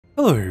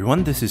Hello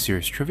everyone, this is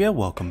Serious Trivia.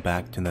 Welcome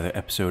back to another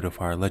episode of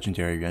our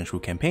legendary Yuan Shu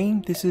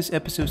campaign. This is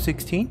episode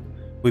 16.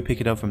 We pick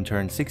it up from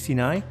turn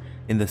 69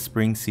 in the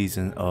spring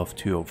season of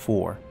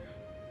 204.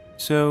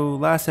 So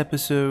last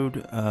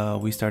episode,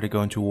 we started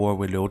going to war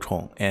with Liu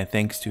Chong, and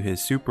thanks to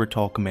his super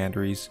tall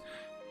commanderies,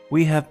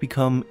 we have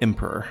become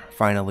emperor,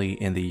 finally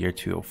in the year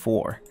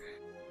 204.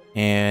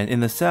 And in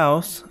the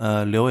south,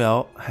 Liu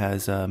Yao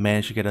has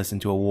managed to get us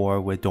into a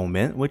war with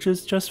Dongmen, which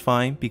is just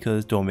fine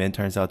because Dongmen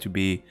turns out to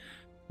be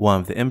one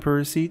of the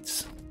emperor's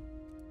seats.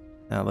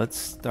 Now let's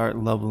start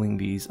leveling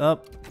these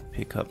up,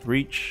 pick up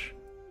reach,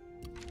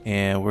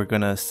 and we're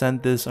gonna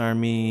send this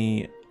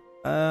army,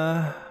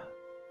 I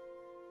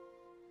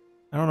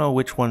don't know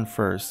which one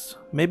first.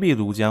 Maybe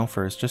Lujiang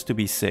first, just to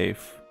be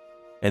safe,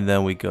 and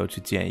then we go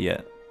to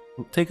Jianye.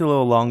 It'll take a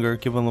little longer,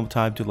 give them a little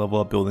time to level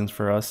up buildings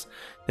for us.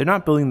 They're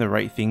not building the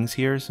right things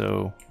here,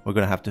 so we're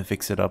gonna have to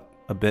fix it up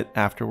a bit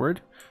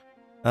afterward.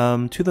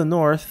 To the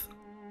north,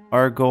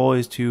 our goal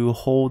is to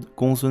hold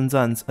Gongsun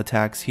Zan's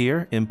attacks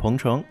here in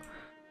Pengcheng.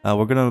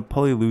 We're gonna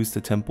probably lose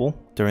the temple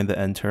during the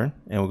end turn,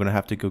 and we're gonna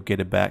have to go get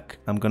it back.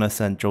 I'm gonna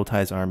send Zhou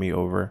Tai's army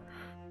over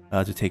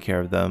to take care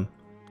of them.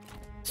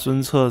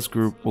 Sun Ce's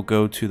group will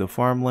go to the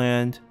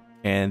farmland,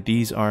 and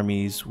these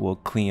armies will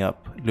clean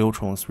up Liu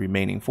Chong's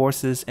remaining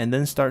forces and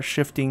then start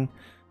shifting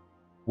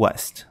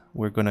west.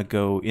 We're gonna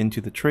go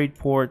into the trade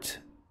port,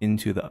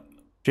 into the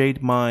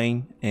jade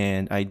mine,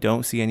 and I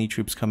don't see any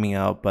troops coming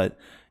out, but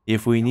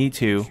if we need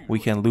to, we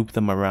can loop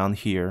them around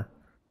here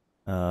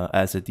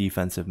as a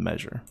defensive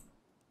measure.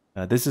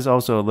 This is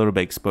also a little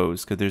bit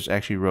exposed because there's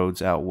actually roads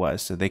out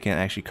west, so they can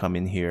actually come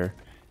in here.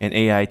 And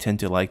AI tend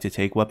to like to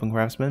take weapon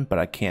craftsmen, but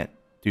I can't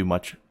do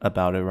much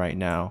about it right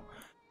now.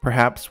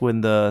 Perhaps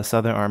when the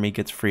southern army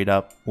gets freed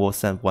up, we'll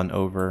send one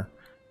over,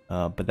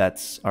 but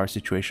that's our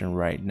situation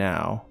right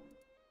now.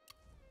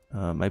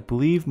 I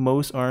believe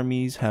most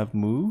armies have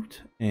moved,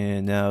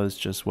 and now it's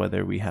just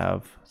whether we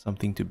have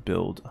something to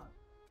build.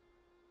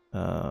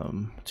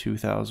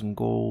 2,000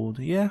 gold.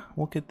 Yeah,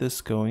 we'll get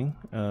this going,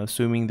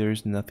 assuming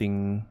there's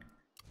nothing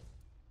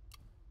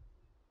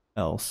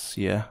else.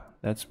 Yeah,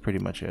 that's pretty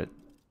much it.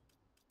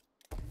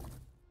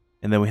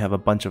 And then we have a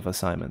bunch of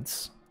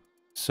assignments.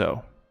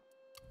 So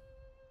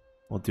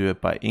we'll do it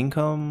by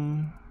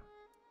income.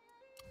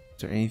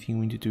 Is there anything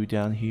we need to do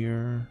down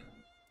here?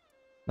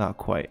 Not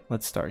quite.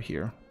 Let's start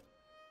here.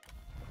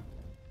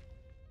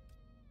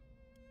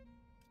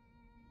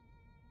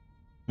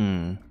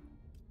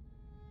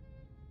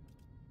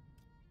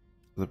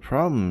 The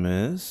problem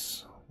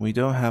is we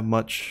don't have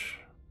much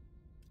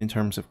in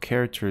terms of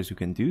characters who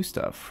can do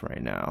stuff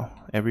right now.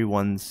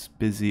 Everyone's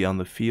busy on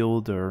the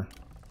field or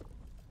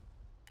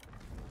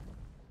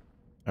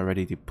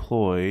already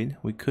deployed.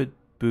 We could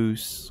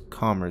boost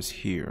commerce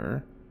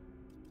here.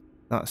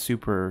 Not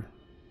super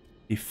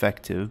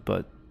effective,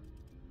 but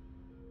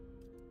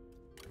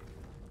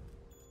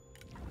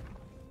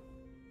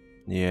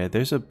yeah,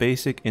 there's a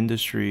basic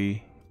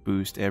industry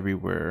boost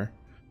everywhere.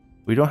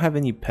 We don't have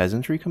any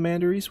peasantry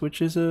commanderies,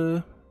 which is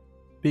a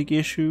big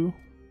issue.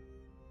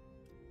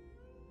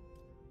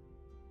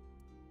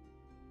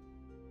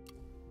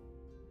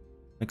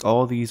 Like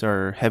all these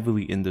are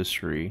heavily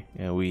industry,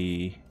 and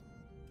we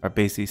are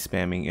basically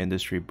spamming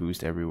industry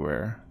boost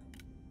everywhere.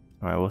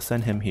 Alright, we'll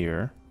send him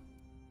here.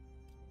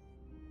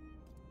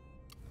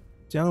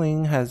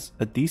 Jiangling has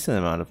a decent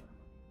amount of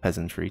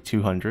peasantry,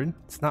 200.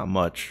 It's not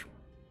much.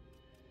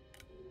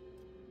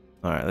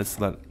 Alright,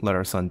 let's let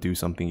our son do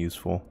something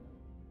useful.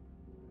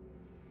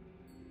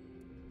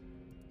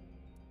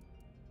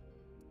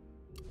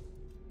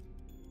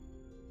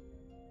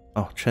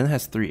 Oh, Chen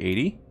has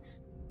 380?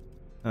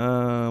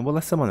 Well,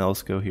 let someone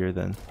else go here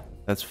then.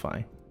 That's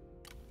fine.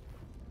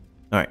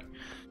 Alright.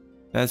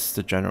 That's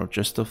the general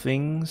gist of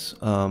things.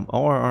 All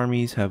our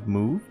armies have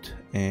moved,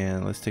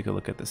 and let's take a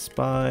look at the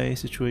spy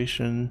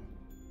situation.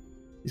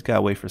 He's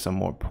gotta wait for some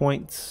more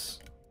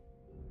points.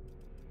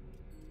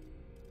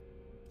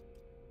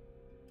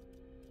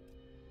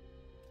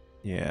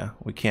 Yeah,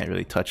 we can't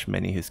really touch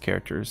many of his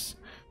characters,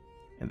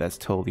 and that's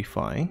totally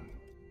fine.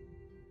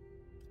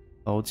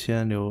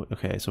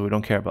 Okay, so we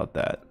don't care about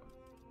that.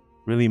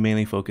 Really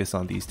mainly focus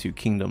on these two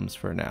kingdoms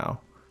for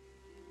now.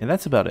 And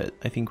that's about it.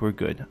 I think we're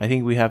good. I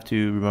think we have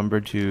to remember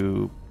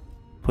to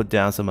put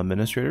down some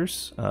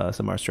administrators.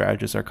 Some of our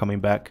strategists are coming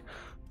back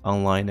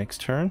online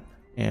next turn,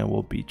 and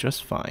we'll be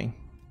just fine.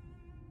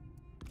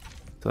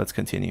 So let's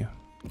continue.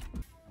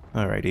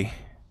 Alrighty.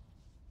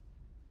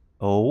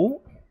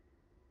 Oh,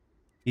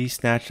 he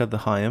snatched up the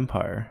Han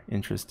Empire.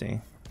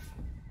 Interesting.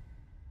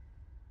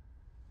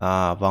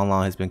 Van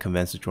Lang has been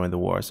convinced to join the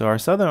war. So our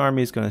southern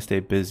army is going to stay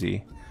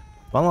busy.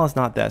 Van Lang is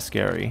not that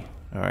scary.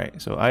 Alright,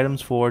 so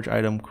items forged,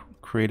 item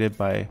created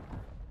by...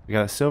 We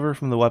got a silver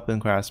from the weapon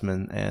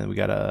craftsman, and we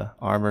got a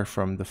armor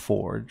from the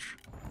forge.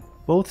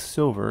 Both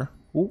silver.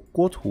 Oh,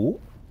 Guo Tu.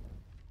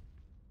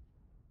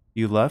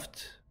 You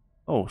left?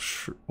 Oh,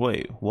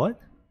 wait, what?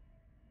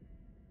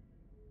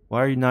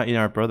 Why are you not in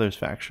our brother's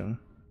faction?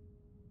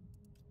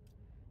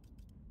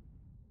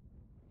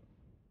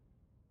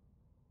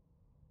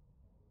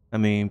 I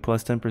mean,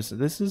 plus 10%.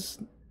 This is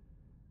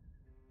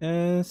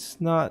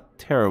It's not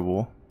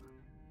terrible.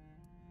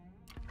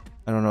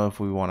 I don't know if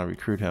we want to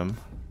recruit him.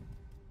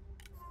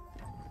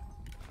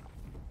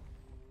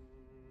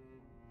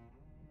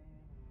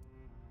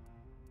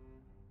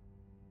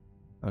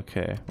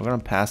 Okay, we're gonna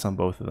pass on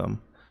both of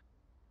them.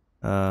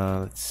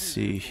 Let's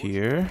see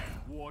here.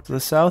 The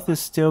south is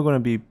still gonna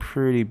be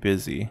pretty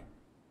busy.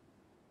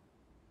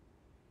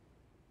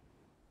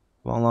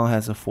 Long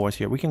has a force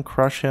here. We can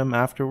crush him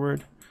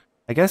afterward.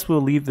 I guess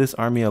we'll leave this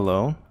army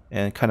alone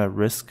and kind of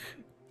risk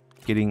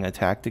getting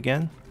attacked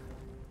again.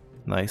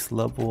 Nice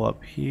level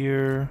up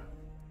here.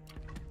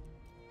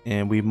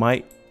 And we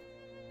might...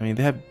 I mean,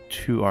 they have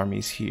 2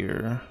 armies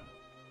here.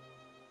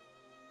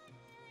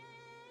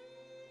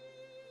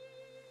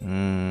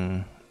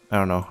 I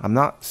don't know. I'm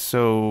not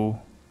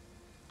so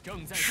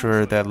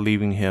sure that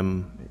leaving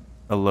him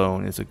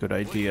alone is a good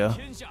idea.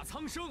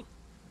 Alright,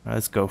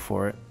 let's go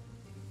for it.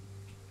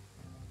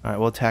 Alright,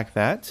 we'll attack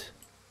that.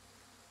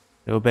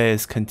 Liu Bei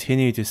is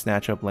continuing to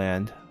snatch up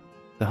land.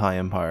 The High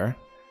Empire.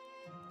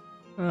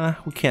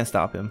 We can't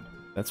stop him.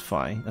 That's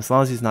fine. As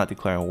long as he's not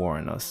declaring war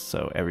on us,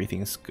 so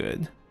everything's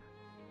good.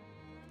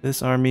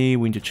 This army,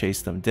 we need to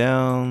chase them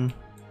down.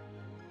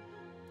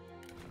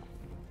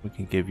 We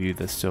can give you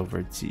the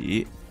silver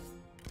Ji.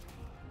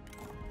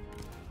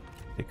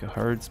 Take a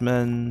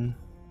herdsman.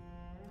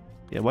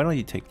 Yeah, why don't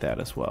you take that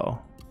as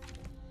well?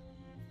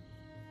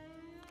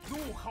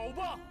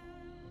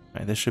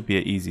 Alright, this should be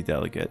an easy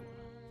delegate.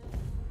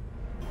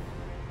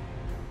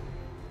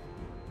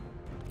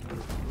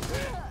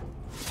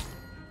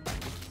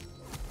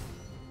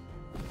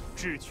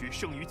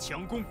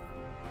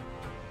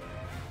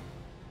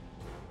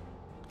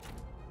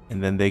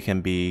 And then they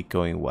can be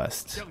going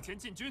west.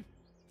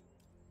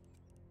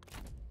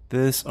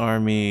 This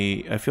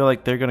army, I feel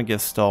like they're gonna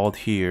get stalled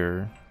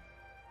here.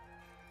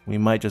 We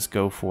might just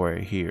go for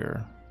it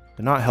here.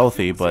 They're not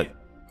healthy, but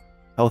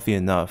healthy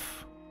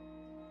enough.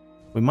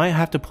 We might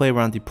have to play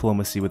around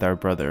diplomacy with our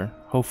brother.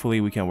 Hopefully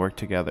we can work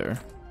together.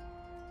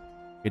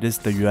 It is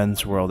the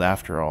Yuan's world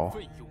after all.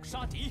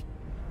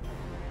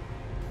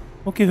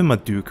 We'll give him a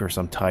duke or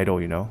some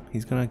title, you know.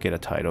 He's gonna get a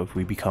title if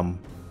we become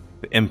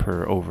the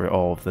emperor over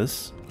all of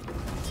this.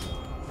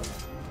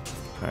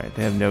 Alright,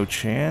 they have no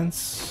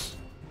chance.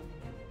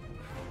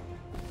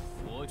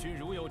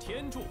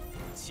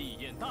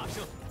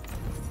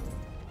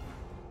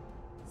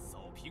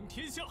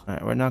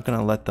 Alright, we're not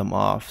gonna let them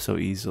off so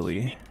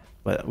easily.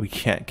 But we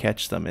can't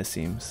catch them, it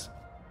seems.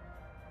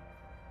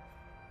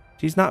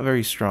 She's not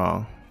very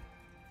strong.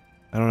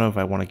 I don't know if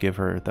I want to give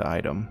her the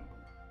item.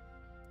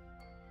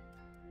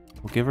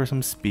 We'll give her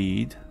some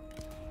speed.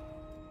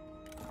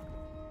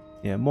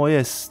 Yeah, Moya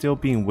is still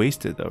being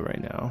wasted though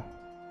right now.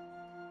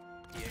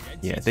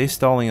 Yeah, they're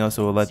stalling us,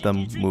 so we'll let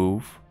them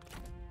move.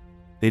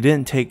 They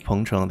didn't take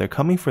Pengcheng. They're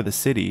coming for the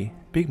city.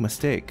 Big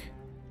mistake.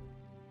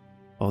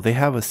 Oh, they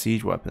have a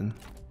siege weapon.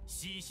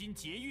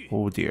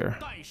 Oh dear.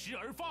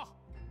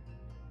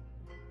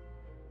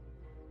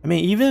 I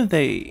mean, even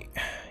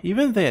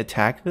if they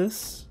attack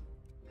this...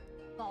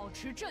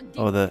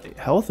 Oh, the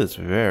health is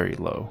very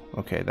low.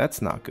 Okay,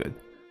 that's not good.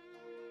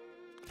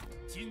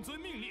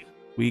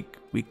 We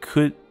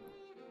could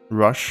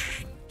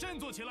rush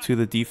to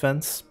the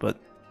defense, but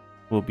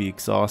we'll be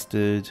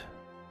exhausted.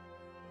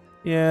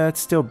 Yeah, it's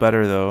still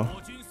better though.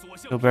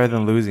 Still better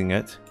than losing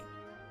it.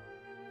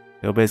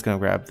 Liu Bei's gonna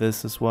grab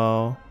this as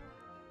well.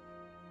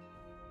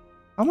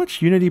 How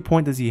much unity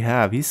point does he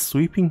have? He's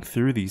sweeping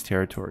through these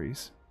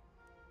territories.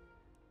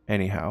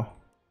 Anyhow,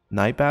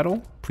 night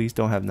battle? Please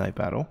don't have night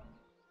battle.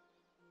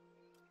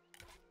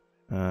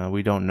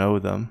 We don't know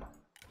them.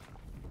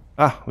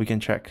 Ah, we can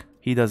check.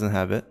 He doesn't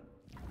have it.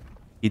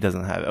 He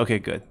doesn't have it. Okay,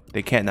 good.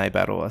 They can't night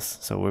battle us,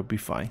 so we'll be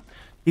fine.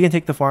 He can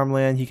take the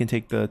farmland. He can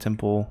take the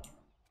temple.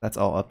 That's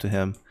all up to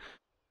him.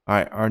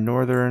 Alright, our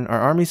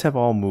armies have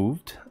all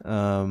moved.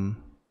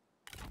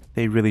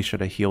 They really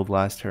should have healed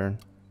last turn.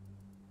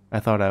 I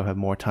thought I would have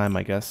more time,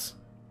 I guess.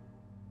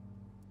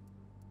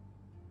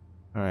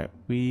 Alright,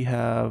 we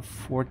have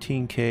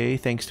 14k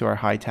thanks to our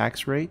high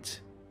tax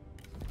rate.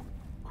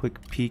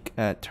 Quick peek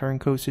at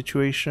turncoat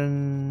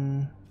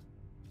situation.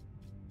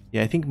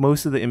 Yeah, I think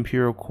most of the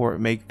Imperial Court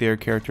make their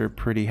character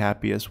pretty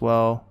happy as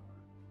well.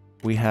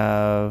 We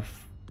have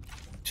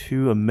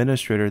 2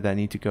 administrators that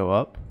need to go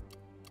up.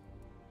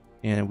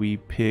 And we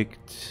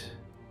picked...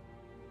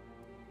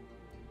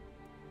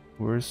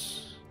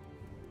 Where's...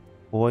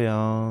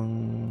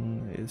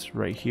 Ouyang is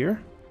right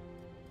here.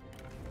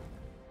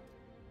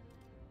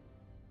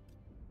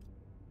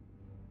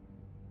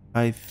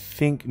 I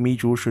think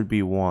Mizhu should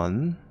be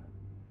 1.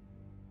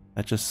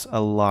 That's just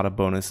a lot of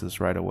bonuses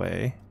right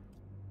away.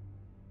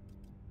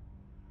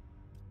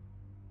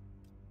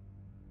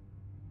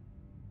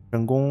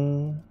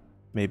 Zhengong,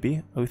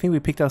 maybe. Oh, I think we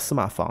picked out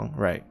Sima Fang,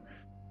 right.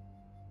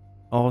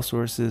 All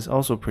sources,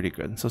 also pretty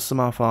good. So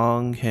Sima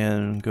Fang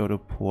can go to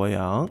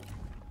Poyang.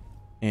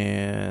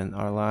 And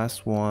our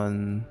last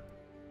one,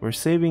 we're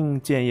saving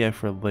Jianye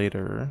for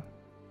later.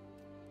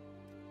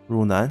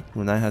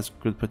 Runan has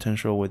good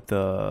potential with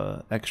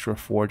the extra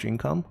forge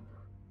income.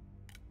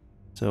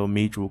 So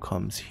Mizhu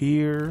comes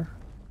here.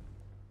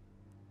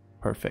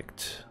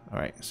 Perfect.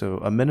 Alright, so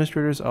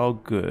administrators all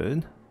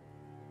good.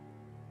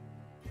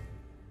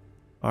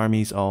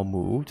 Armies all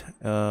moved.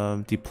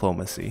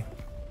 Diplomacy.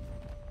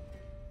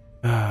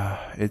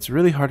 It's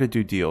really hard to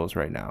do deals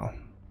right now.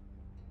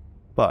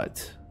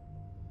 But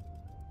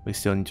we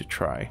still need to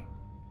try.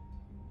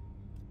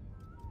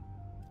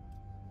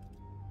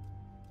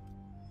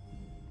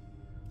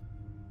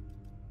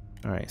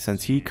 Alright,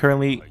 since he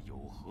currently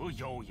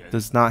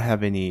does not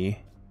have any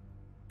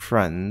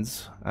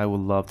friends, I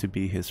would love to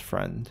be his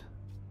friend.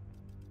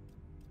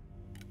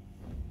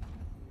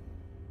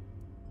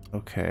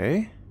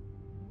 Okay.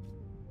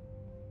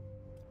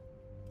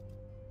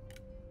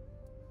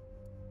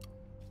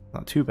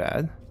 Not too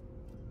bad.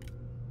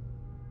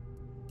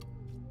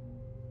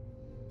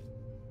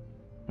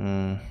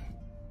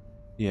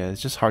 Yeah,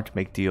 it's just hard to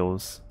make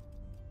deals.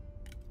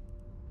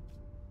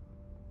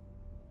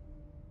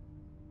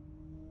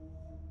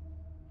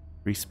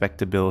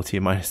 Respectability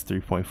minus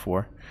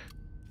 3.4.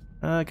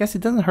 I guess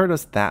it doesn't hurt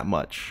us that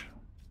much.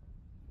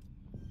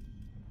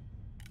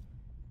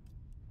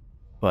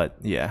 But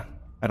yeah,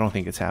 I don't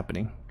think it's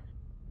happening.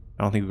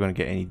 I don't think we're going to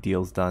get any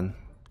deals done.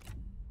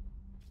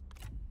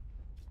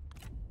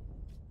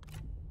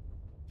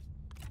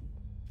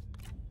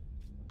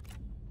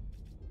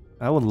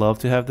 I would love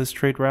to have this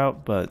trade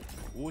route, but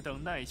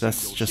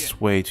that's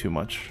just way too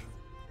much.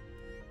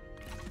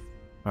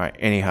 Alright,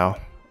 anyhow.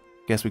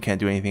 Guess we can't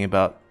do anything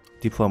about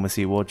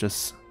diplomacy. We'll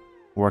just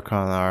work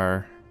on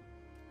our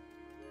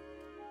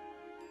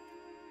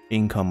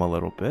income a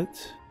little bit.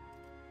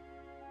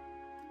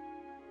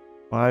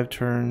 5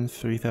 turns,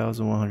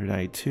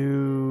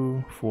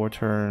 3,192. 4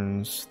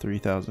 turns,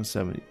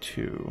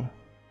 3,072.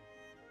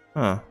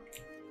 Huh.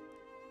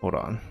 Hold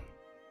on.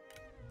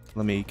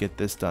 Let me get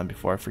this done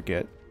before I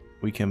forget.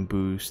 We can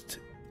boost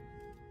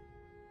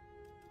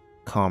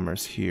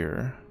commerce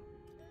here.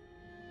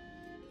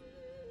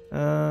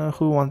 I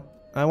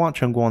want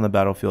Chengguo on the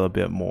battlefield a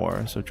bit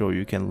more, so Zhou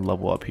Yu can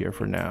level up here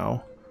for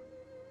now.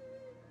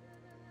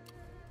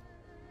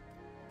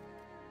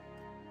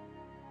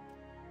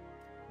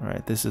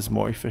 Alright, this is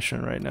more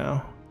efficient right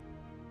now.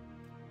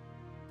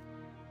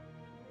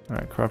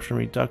 Alright, corruption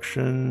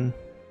reduction.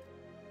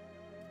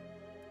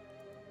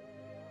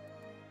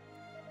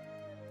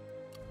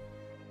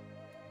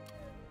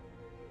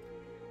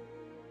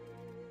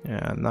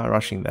 Yeah, I'm not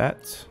rushing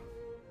that.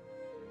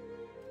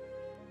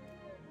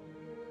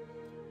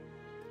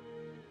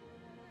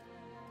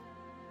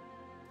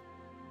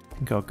 I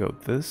think I'll go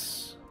with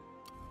this.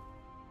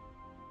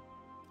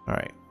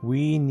 Alright,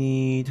 we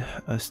need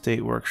a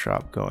state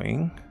workshop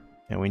going,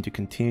 and we need to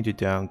continue to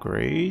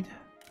downgrade.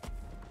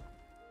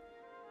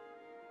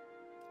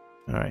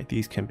 Alright,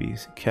 these can be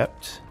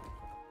kept.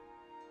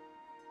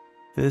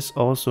 This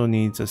also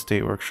needs a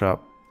state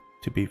workshop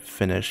to be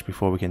finished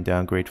before we can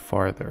downgrade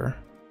farther.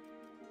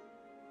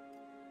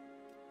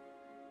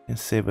 And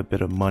save a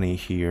bit of money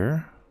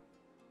here.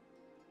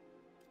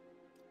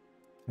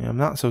 Yeah, I'm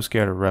not so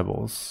scared of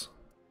rebels.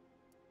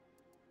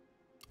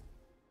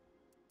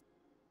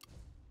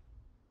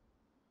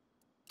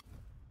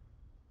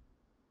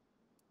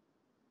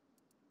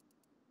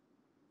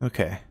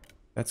 Okay,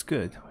 that's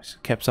good. We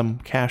kept some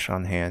cash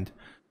on hand.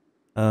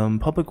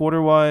 Public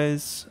order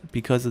wise,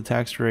 because the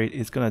tax rate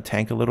is gonna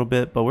tank a little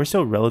bit, but we're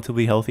still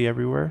relatively healthy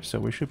everywhere, so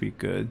we should be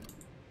good.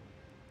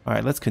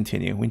 Alright, let's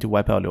continue. We need to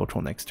wipe out Liu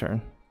Chong next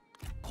turn.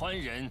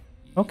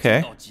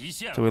 Okay,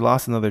 so we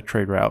lost another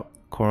trade route.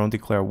 Coron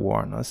declared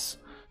war on us.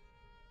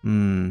 I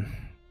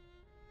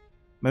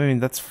mean,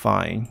 that's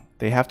fine.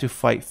 They have to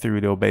fight through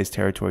Liu Bei's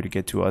territory to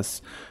get to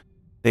us.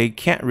 They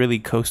can't really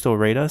coastal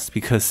raid us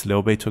because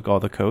Liu Bei took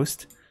all the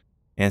coast.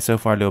 And so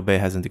far Liu Bei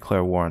hasn't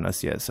declared war on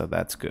us yet, so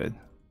that's good.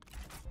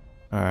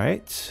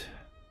 Alright.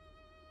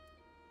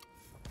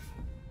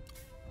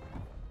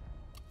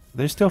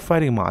 They're still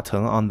fighting Ma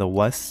Teng on the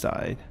west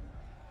side.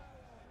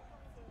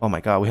 Oh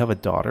my god, we have a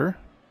daughter?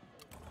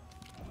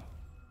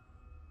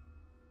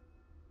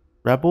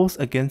 Rebels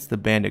against the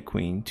Bandit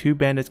Queen. 2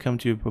 bandits come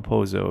to a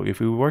proposal.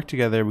 If we work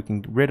together, we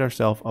can rid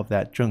ourselves of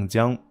that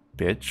Zhengjiang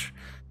bitch.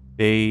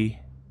 They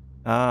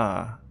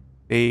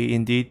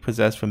indeed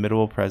possess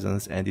formidable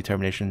presence and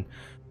determination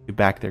to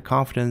back their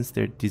confidence,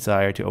 their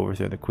desire to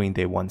overthrow the queen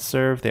they once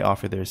served. They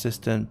offer their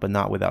assistance, but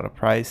not without a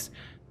price.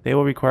 They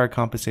will require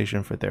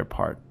compensation for their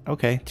part.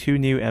 Okay, 2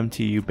 new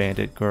MTU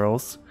bandit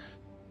girls.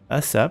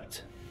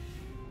 Accept.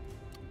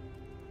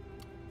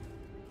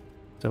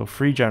 So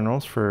free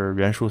generals for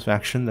Yuan Shu's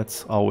faction,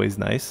 that's always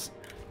nice.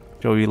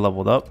 Zhou Yu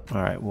leveled up.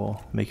 Alright,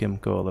 we'll make him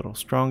go a little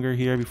stronger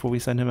here before we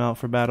send him out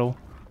for battle.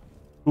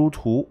 Zhu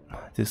Tu,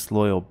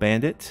 disloyal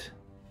bandit.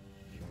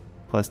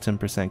 Plus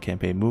 10%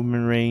 campaign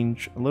movement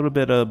range. A little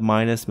bit of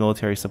minus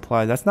military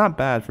supply. That's not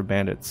bad for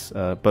bandits,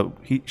 but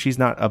she's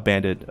not a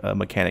bandit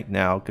mechanic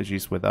now because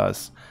she's with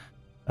us.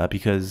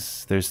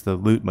 Because there's the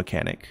loot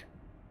mechanic.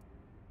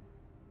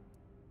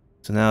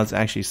 So now it's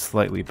actually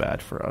slightly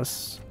bad for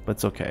us, but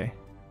it's okay.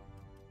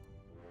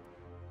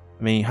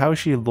 I mean, how is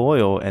she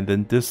loyal and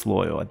then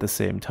disloyal at the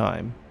same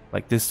time?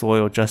 Like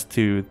disloyal just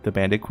to the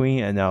Bandit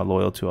Queen and now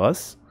loyal to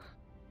us?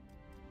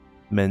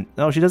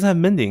 No, she doesn't have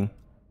mending.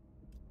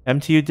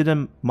 MTU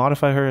didn't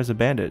modify her as a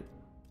bandit.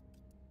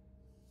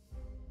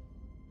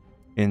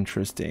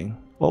 Interesting.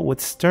 Well,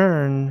 with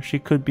Stern, she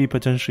could be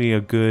potentially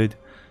a good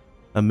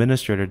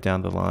administrator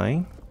down the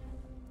line.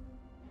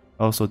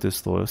 Also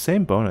disloyal.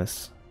 Same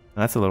bonus.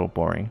 That's a little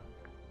boring.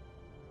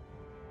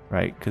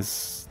 Right?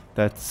 Because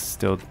that's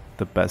still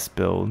the best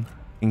build.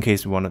 In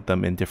case we wanted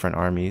them in different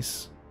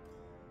armies.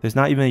 There's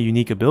not even a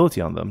unique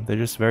ability on them. They're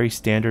just very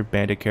standard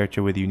bandit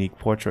character with unique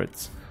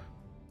portraits.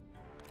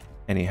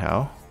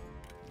 Anyhow.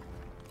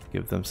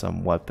 Give them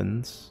some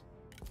weapons.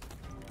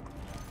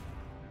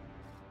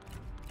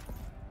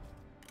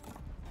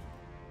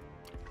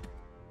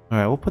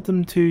 Alright, we'll put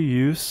them to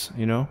use,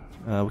 you know.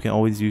 We can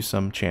always use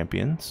some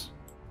champions.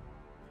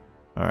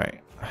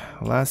 Alright,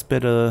 last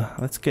bit of...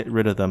 let's get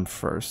rid of them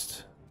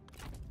first.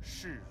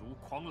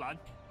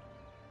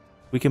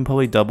 We can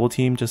probably double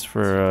team just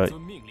for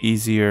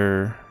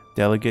easier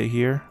delegate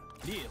here.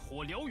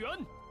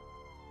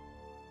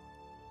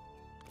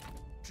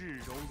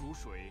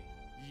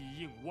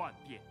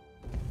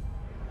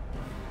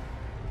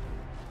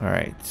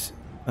 Alright,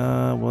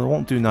 well, we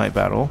won't do night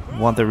battle. We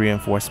want the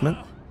reinforcement.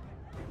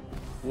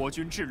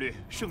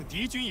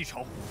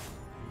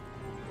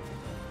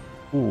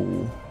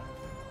 Ooh.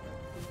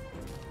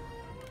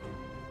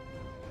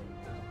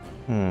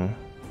 I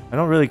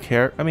don't really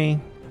care. I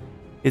mean,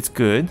 it's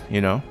good,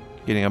 you know,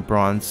 getting a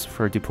bronze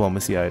for a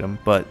diplomacy item,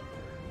 but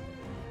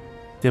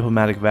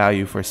diplomatic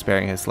value for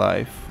sparing his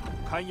life.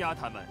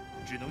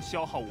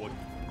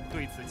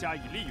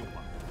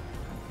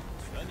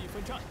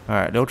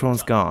 Alright,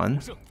 Neutron's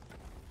gone.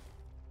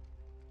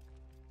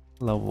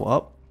 Level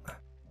up.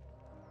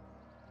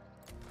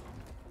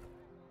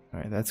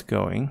 Alright, that's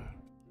going.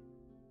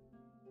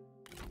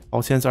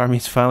 All Tian's army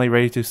is finally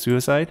ready to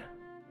suicide.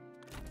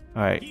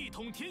 Alright.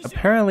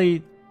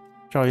 Apparently,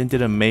 Zhao Yun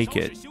didn't make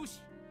it.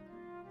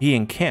 He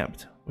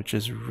encamped, which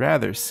is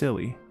rather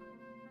silly.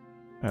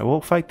 Alright,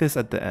 we'll fight this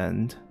at the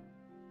end.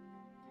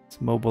 Let's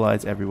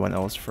mobilize everyone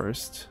else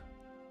first.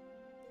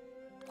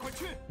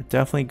 We're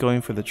definitely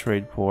going for the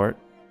trade port.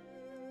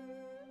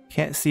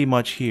 Can't see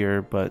much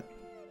here, but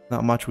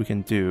not much we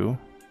can do.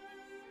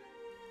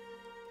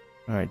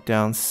 Alright,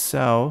 down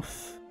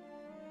south.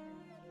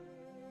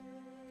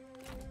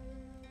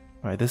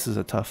 Alright, this is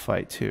a tough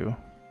fight too.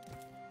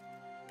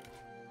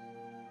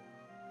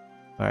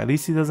 Alright, at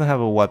least he doesn't have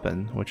a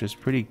weapon, which is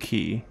pretty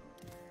key.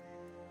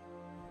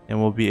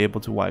 And we'll be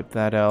able to wipe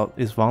that out.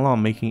 Is Wang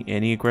Lang making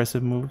any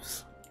aggressive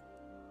moves?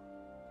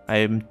 I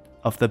am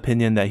of the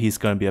opinion that he's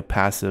going to be a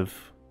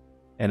passive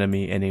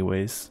enemy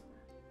anyways.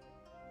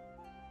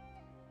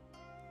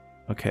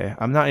 Okay,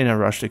 I'm not in a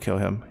rush to kill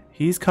him.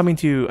 He's coming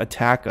to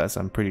attack us,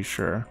 I'm pretty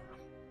sure.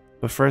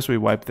 But first we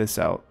wipe this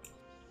out.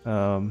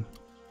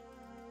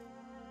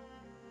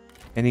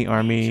 Any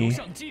army...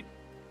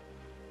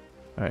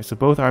 Alright, so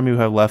both army who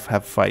have left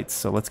have fights,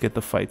 so let's get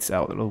the fights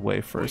out of the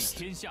way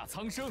first.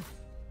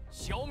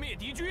 So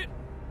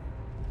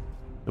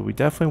we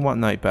definitely want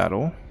night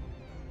battle.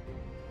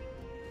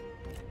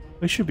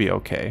 We should be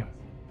okay.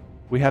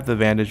 We have the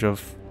advantage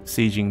of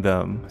sieging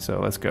them, so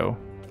let's go.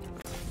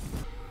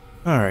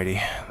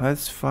 Alrighty,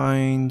 let's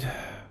find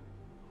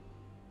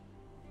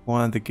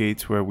one of the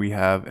gates where we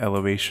have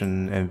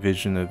elevation and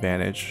vision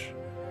advantage.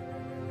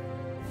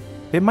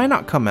 They might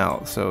not come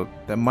out, so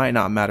that might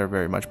not matter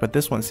very much, but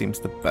this one seems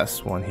the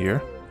best one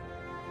here.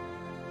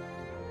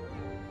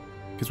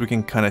 Because we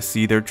can kind of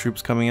see their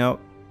troops coming out.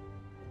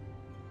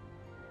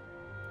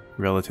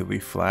 Relatively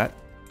flat.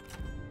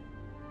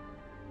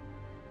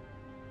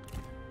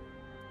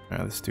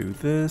 Alright, let's do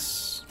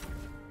this.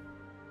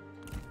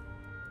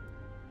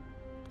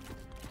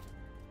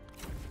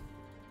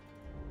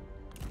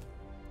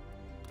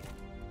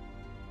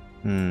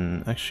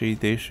 Actually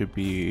they should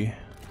be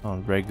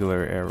on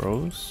regular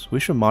arrows. We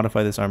should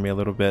modify this army a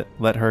little bit.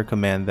 Let her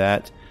command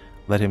that.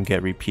 Let him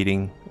get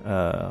repeating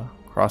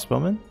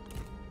crossbowmen.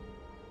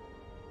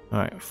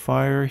 Alright,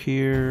 fire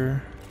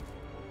here.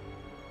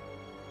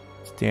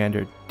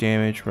 Standard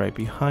damage right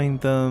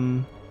behind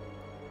them.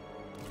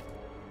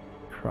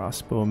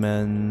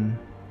 Crossbowmen.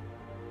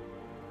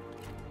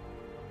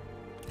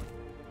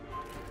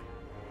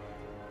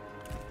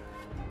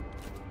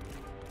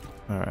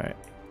 Alright.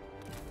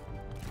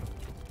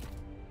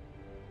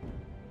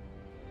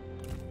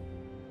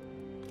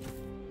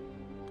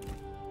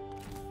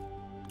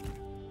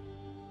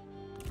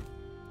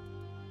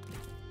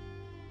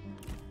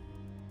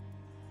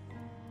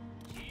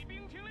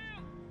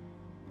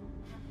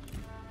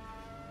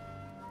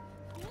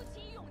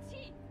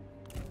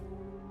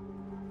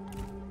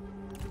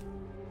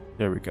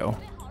 There we go.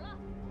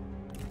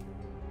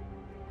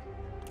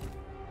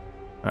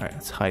 Alright,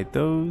 let's hide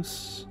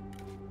those.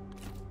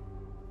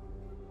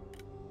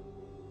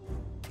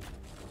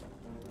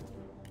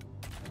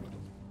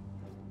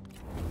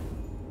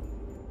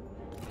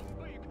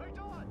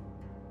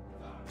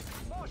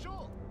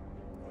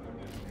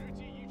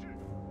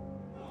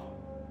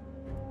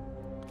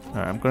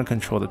 Alright, I'm going to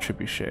control the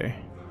trebuchet.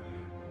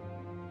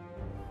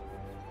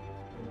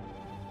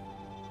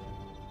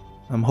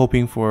 I'm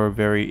hoping for a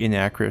very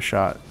inaccurate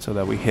shot so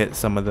that we hit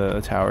some of the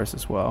towers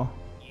as well.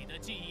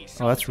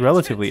 Oh, that's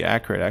relatively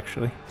accurate,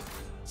 actually.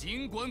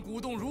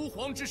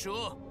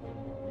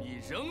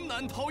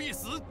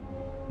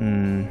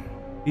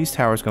 These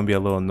towers gonna be a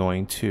little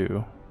annoying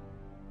too.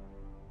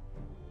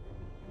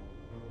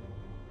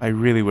 I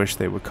really wish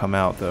they would come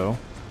out though.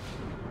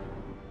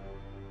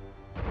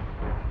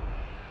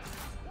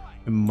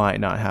 It might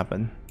not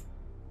happen.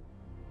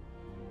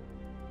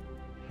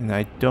 And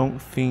I don't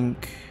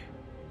think...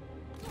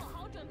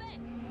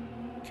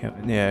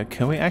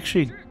 Can we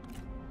actually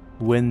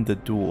win the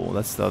duel?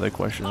 That's the other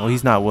question. Well,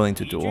 he's not willing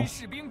to duel.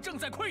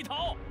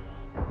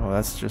 Oh,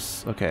 that's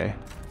just... okay.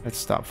 Let's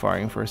stop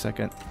firing for a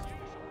second.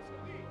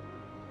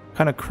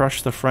 Kind of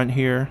crush the front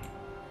here.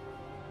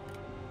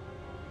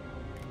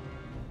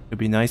 It'd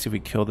be nice if we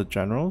kill the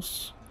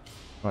generals.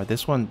 Alright,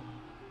 this one...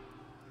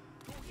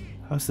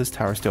 how's this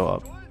tower still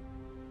up?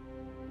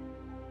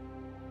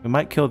 We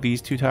might kill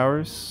these two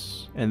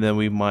towers, and then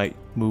we might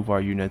move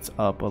our units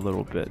up a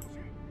little bit.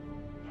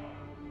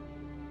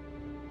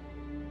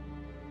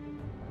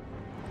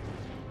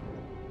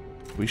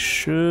 We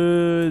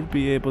should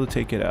be able to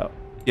take it out.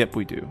 Yep,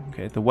 we do.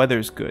 Okay, the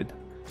weather's good.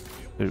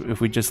 If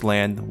we just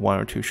land 1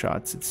 or 2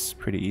 shots, it's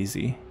pretty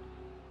easy.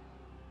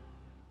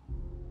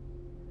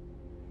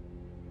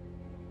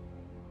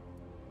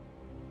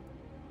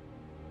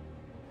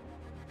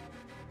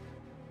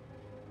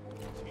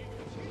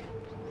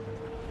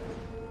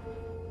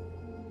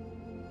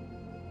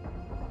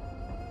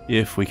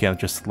 If we can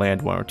just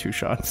land 1 or 2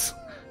 shots.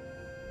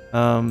 They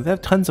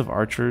have tons of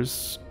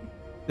archers.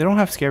 They don't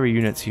have scary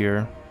units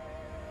here.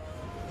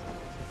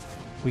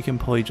 We can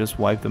probably just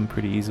wipe them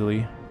pretty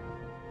easily.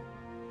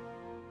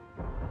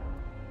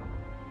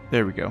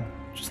 There we go.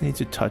 Just need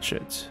to touch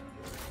it.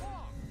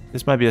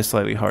 This might be a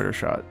slightly harder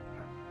shot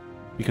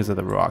because of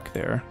the rock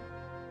there.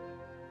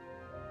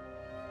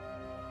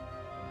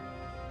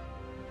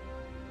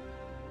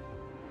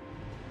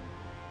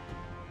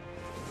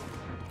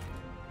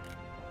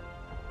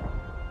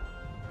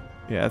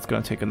 Yeah, it's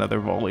gonna take another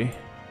volley.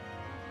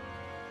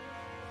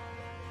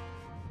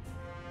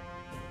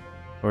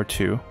 Or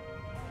 2.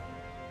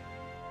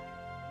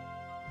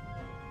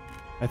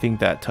 I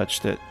think that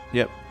touched it.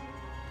 Yep.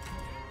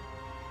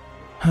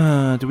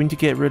 Do we need to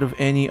get rid of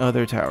any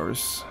other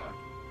towers?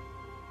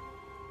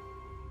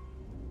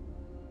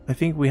 I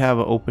think we have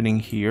an opening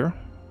here,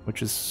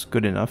 which is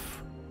good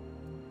enough.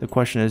 The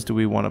question is, do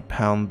we want to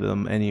pound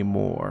them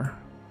anymore?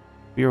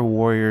 Spear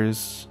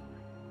warriors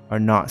are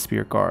not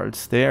spear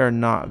guards. They are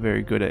not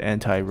very good at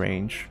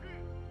anti-range.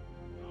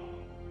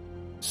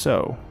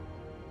 So,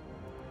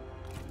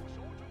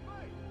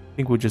 I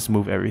think we'll just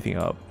move everything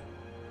up.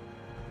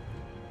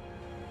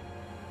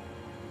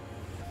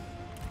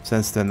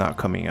 Since they're not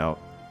coming out.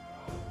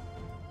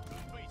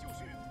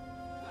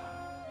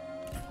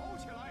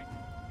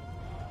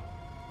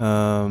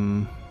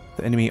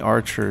 The enemy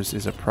archers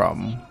is a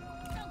problem.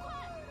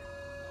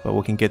 But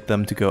we can get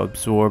them to go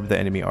absorb the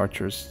enemy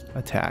archers'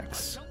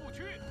 attacks.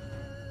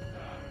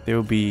 There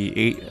will be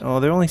 8... oh,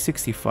 they're only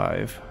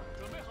 65.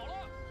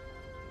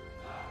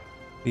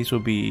 These will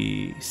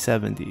be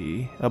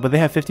 70. But they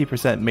have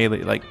 50%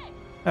 melee, like...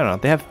 I don't know,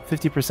 they have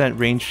 50%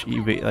 range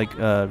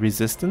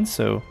resistance,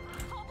 so...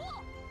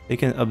 they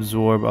can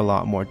absorb a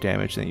lot more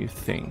damage than you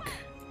think.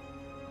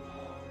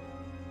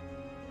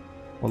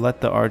 We'll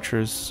let the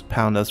archers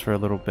pound us for a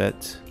little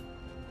bit.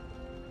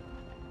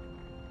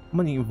 How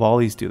many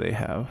volleys do they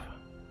have?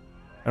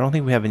 I don't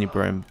think we have any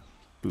burn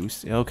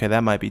boost. Okay,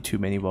 that might be too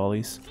many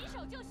volleys.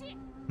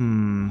 I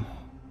mean,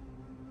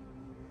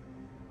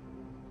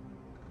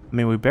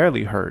 we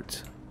barely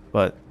hurt,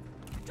 but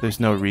there's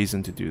no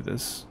reason to do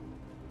this.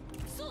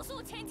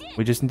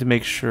 We just need to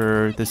make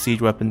sure the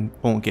siege weapon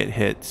won't get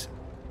hit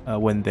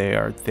when they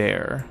are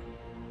there.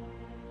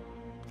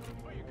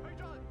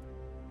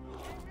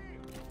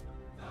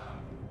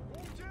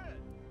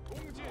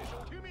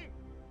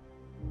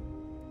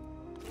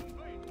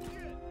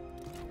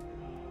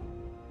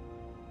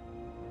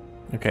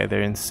 Okay,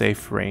 they're in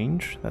safe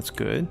range. That's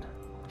good.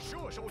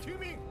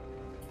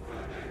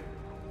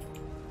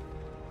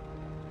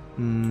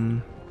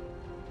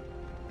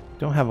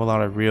 Don't have a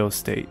lot of real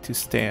estate to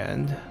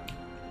stand.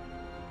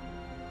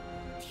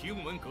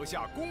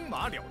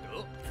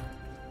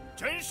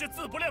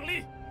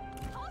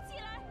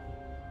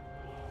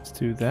 Let's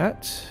do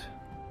that.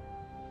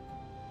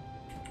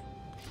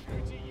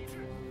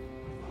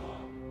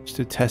 Just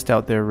to test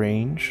out their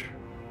range.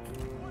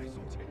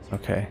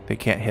 Okay, they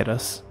can't hit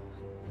us.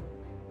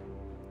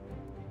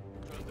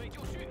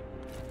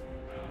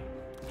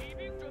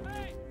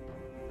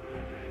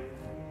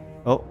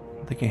 Oh,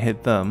 they can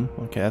hit them.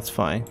 Okay, that's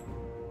fine.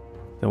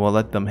 Then we'll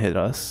let them hit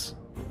us.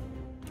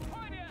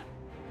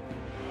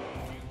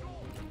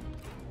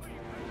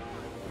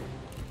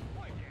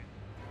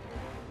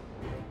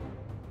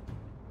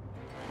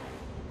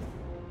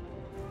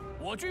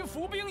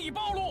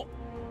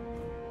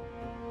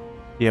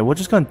 Yeah, we're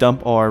just gonna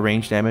dump all our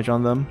range damage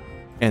on them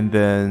and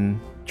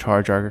then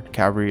charge our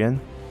cavalry in.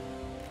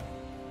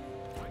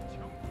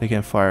 They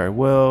can fire at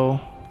will.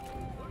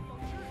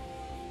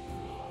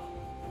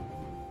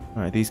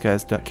 Alright, these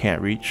guys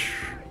can't reach.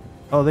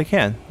 Oh, they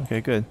can.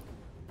 Okay, good.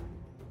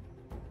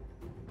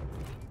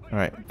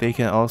 Alright, they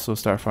can also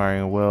start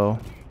firing a will.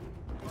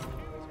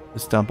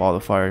 Just dump all the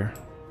fire.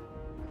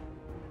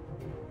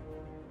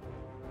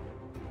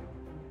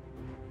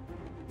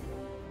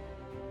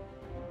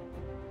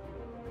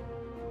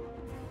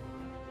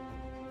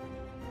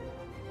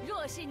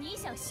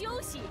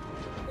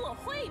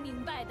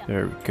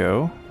 There we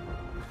go.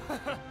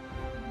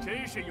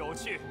 真是有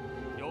趣，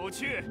有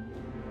趣。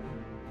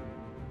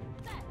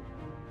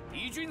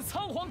敌军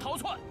仓皇逃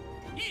窜，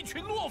一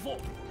群懦夫。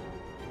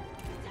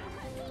加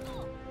快速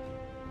度，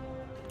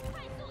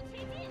快速前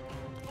进。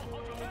做好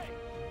准备，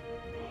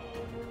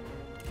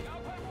加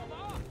快步伐。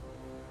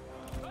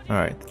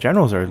Alright, the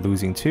generals are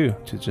losing too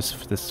to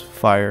just this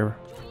fire.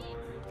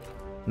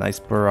 Nice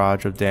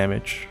barrage of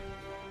damage.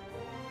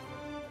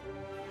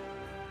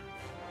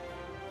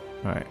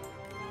 Alright.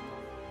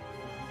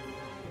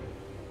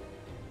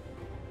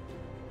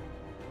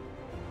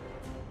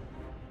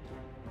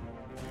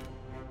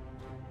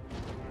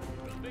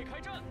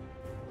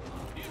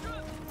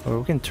 Or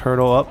we can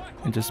turtle up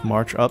and just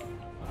march up.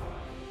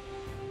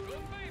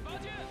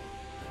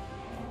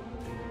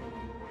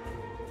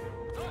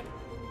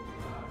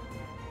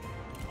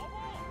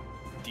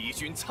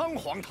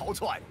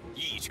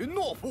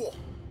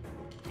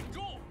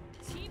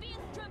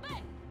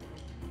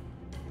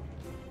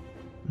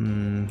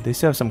 They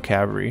still have some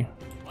cavalry.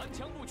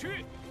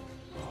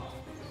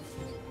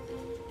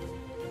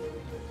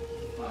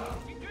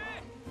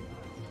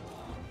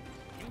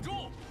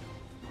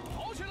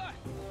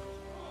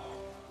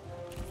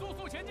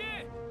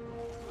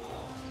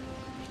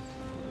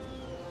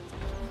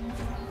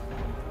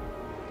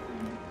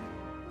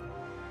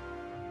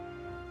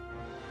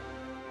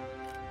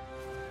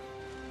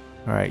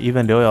 Alright,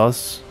 even Liu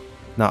Yao's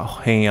not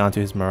hanging on to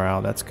his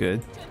morale, that's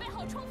good.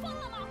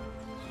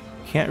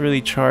 Can't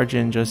really charge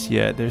in just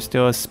yet. There's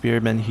still a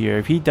spearman here.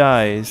 If he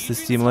dies,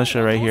 this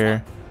militia right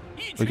here,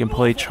 we can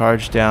play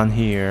charge down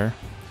here.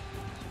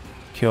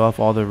 Kill off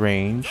all the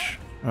range.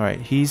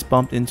 Alright, he's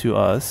bumped into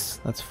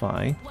us. That's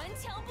fine.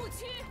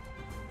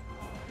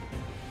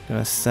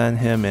 Gonna send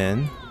him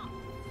in.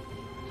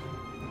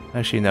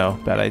 Actually, no.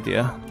 Bad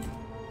idea.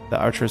 The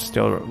archer's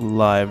still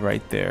alive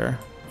right there.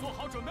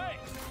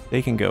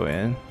 They can go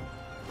in.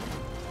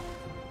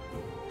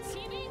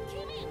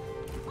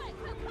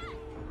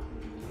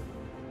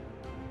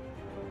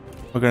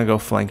 We're gonna go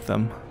flank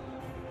them.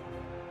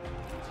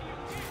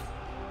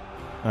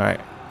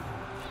 Alright.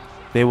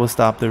 They will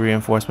stop the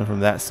reinforcement from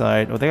that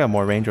side. Oh, they got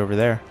more range over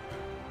there.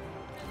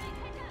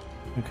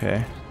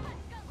 Okay.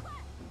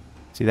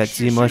 See, that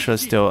Z militia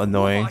is still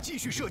annoying.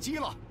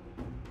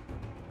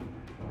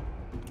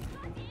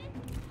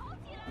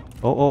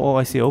 Oh,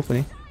 I see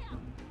opening.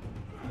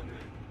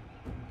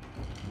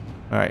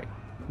 Alright.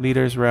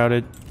 Leaders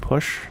routed.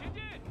 Push.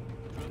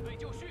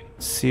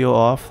 Seal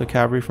off the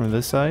cavalry from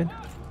this side.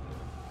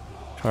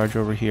 Charge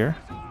over here.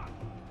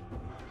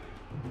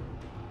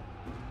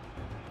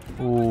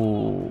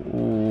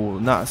 Ooh,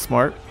 not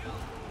smart.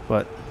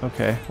 But,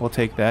 okay, we'll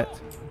take that.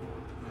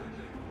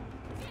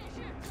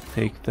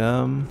 Take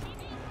them.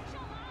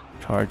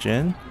 Charge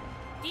in.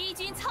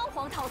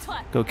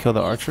 Go kill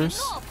the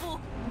archers.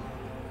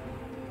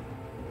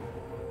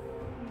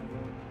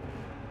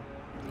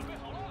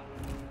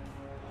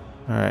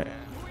 Alright.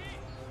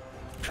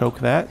 Choke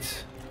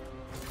that.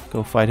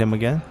 Go fight him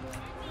again.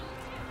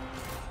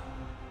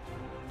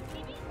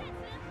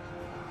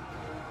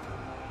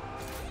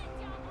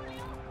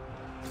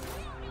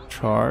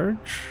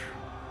 Charge.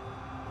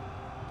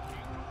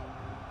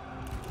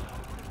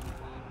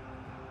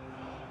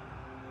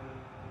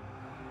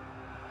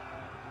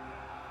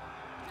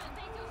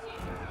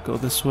 Go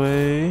this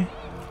way.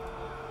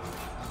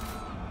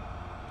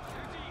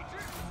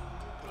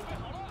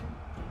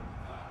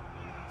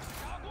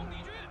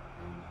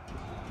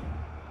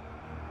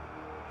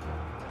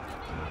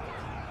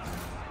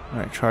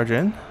 Alright, charge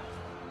in.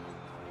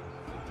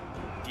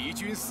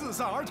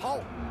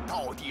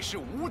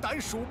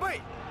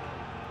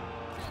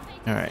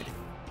 Alright.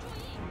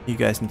 You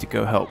guys need to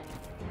go help.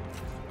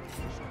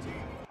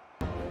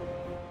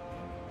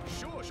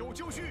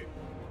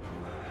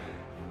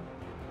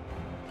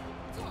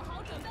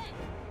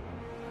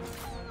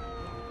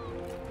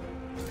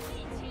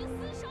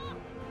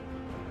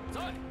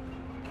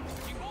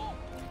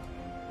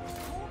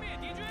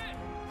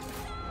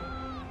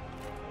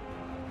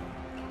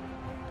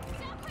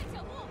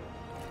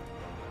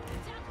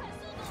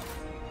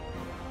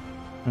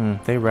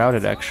 They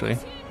routed actually.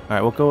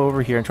 Alright, we'll go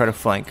over here and try to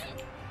flank.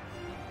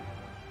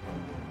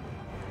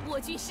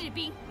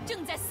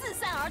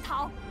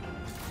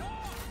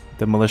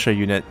 The militia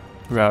unit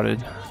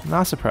routed.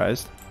 Not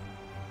surprised.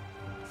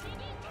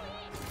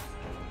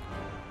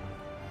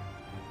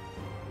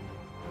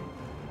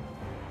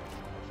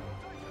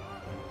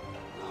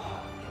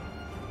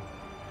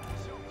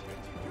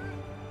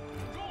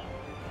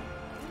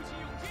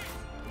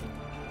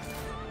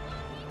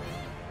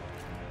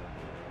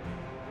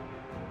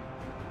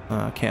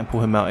 Can't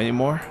pull him out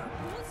anymore.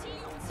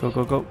 Go,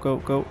 go, go, go,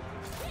 go.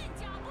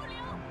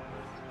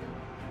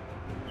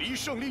 离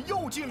胜利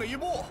又近了一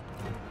步。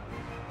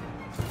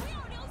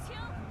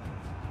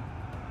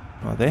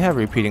 Oh, they have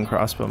repeating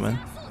crossbowmen.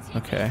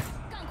 Okay.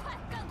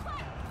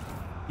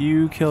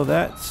 You kill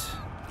that.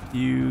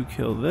 You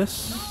kill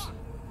this.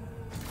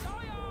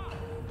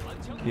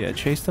 Yeah,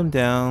 chase them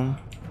down.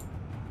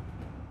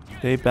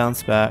 They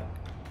bounce back.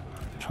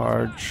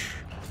 Charge.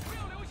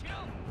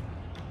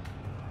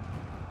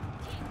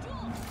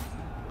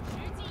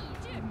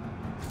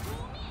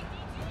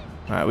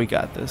 Alright, we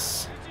got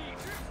this.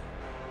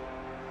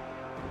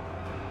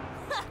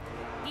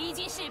 敌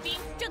军士兵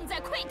正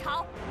在溃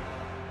逃。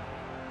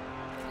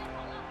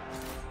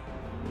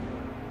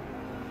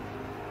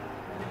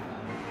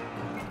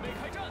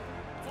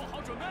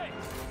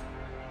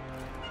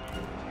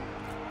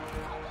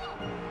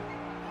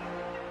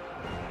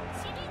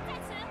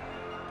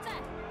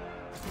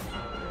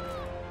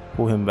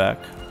 Pull him back.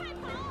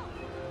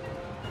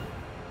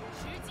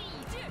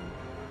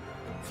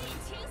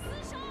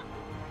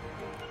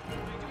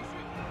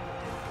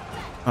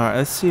 Alright,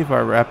 let's see if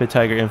our Rapid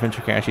Tiger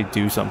infantry can actually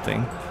do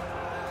something.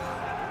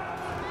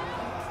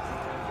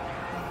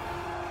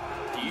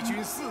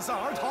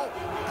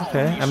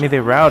 Okay, I mean they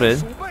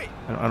routed. I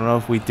don't know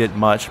if we did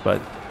much, but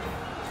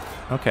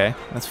okay,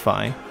 that's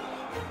fine.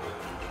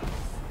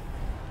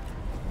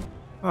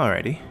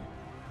 Alrighty.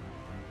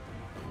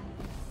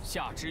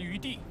 下之于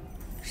地，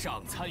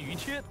上参于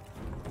天。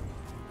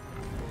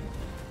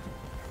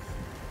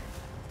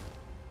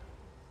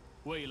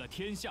为了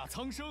天下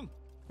苍生。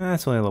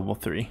 That's only level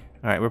 3.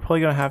 Alright, we're probably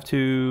gonna have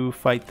to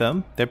fight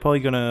them. They're probably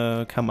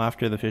gonna come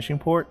after the fishing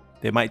port.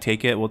 They might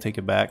take it, we'll take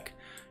it back.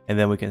 And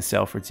then we can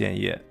sail for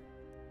Jianye.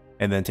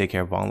 And then take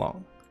care of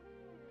Wanglong.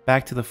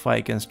 Back to the fight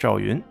against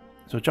Zhao Yun.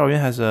 So Zhao Yun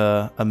has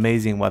a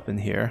amazing weapon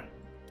here.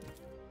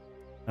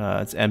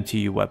 It's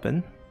MTU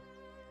weapon.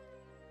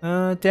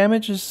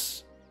 Damage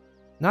is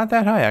not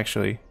that high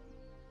actually.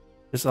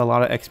 Just a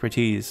lot of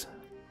expertise.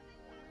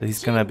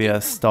 He's gonna be a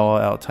stall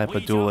out type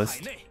of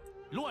duelist.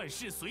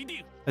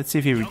 Let's see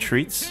if he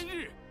retreats.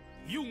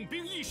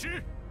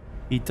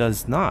 He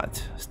does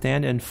not.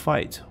 Stand and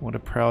fight. What a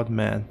proud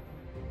man.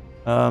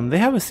 They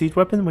have a siege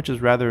weapon, which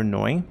is rather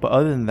annoying. But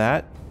other than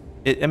that,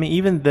 I mean,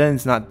 even then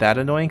it's not that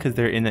annoying because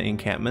they're in an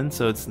encampment.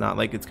 So it's not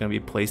like it's going to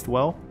be placed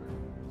well.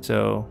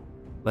 So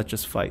let's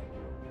just fight.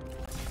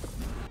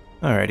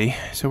 Alrighty,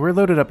 so we're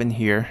loaded up in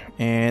here.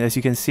 And as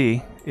you can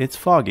see, it's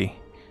foggy.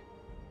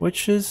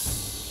 Which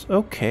is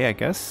okay, I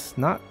guess.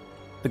 Not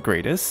the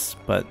greatest,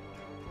 but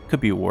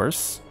could be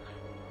worse.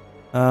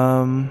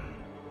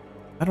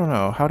 I don't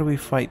know. How do we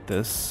fight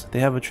this? They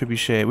have a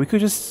trebuchet. We could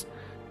just...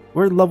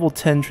 We're level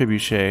 10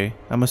 trebuchet.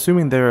 I'm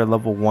assuming they're a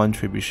level 1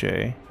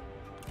 trebuchet.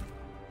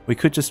 We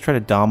could just try to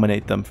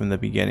dominate them from the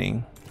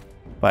beginning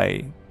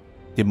by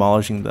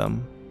demolishing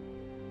them.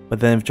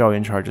 But then if Zhao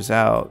Yun charges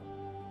out...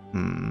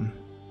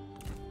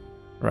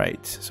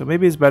 Right. So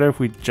maybe it's better if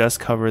we just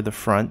cover the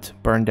front,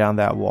 burn down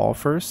that wall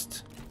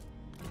first.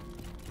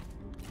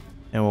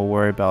 And we'll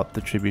worry about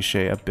the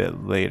trebuchet a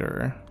bit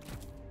later.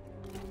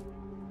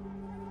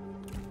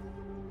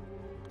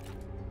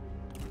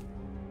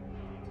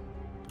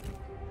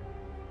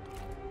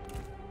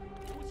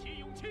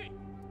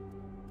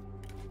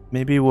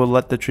 Maybe we'll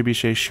let the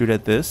trebuchet shoot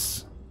at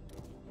this.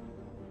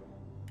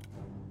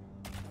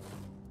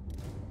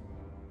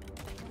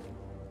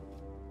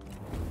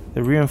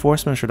 The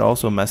reinforcement should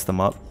also mess them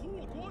up.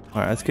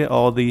 Alright, let's get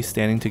all these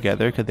standing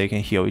together because they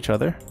can heal each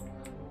other.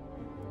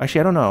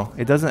 Actually, I don't know.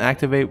 It doesn't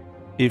activate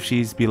if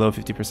she's below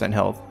 50%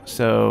 health,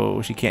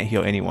 so she can't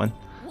heal anyone.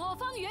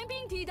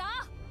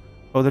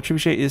 Oh, the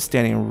trebuchet is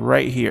standing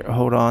right here.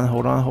 Hold on,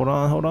 hold on, hold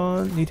on, hold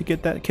on. Need to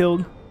get that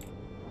killed.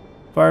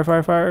 Fire,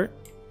 fire, fire.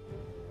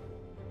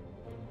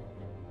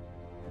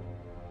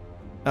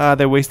 Ah,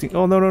 they're wasting.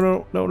 Oh, no, no,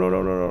 no, no, no,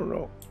 no, no, no,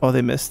 no. Oh,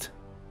 they missed.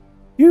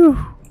 Phew.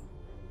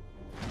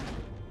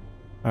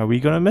 Are we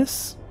gonna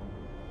miss?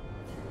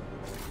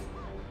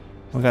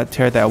 We gotta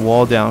tear that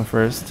wall down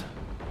first.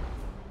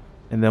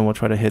 And then we'll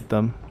try to hit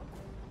them.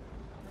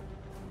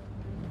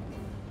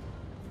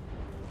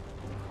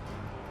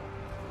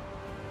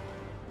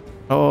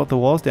 Oh, the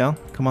wall's down.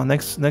 Come on,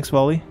 next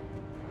volley.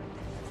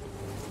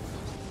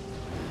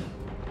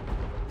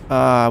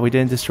 Ah, we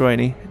didn't destroy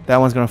any. That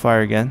one's gonna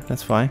fire again.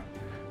 That's fine.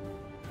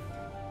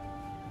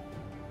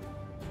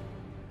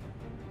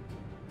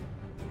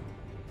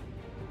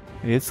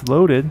 It's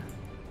loaded.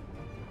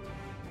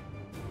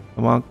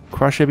 Come on,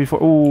 crush it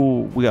before.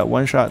 Ooh, we got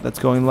one shot that's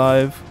going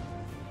live.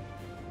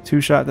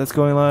 Two shot that's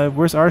going live.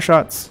 Where's our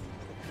shots?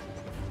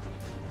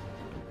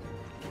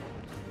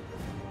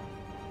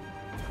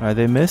 Alright,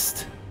 they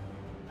missed.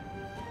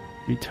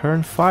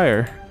 Return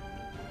fire.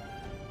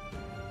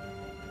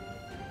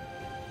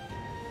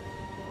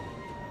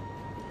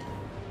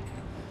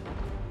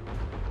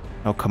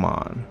 Oh, come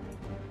on.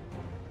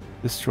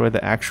 Destroy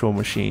the actual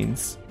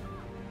machines.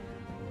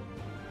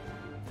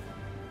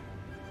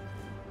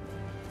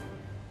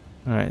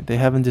 Alright, they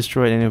haven't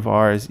destroyed any of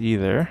ours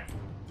either.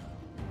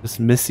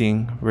 Just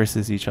missing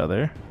versus each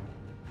other.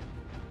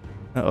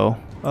 Uh-oh.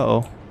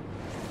 Uh-oh.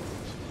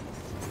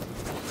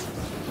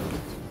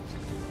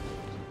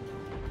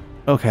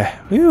 Okay.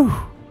 Whew.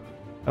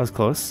 That was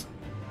close.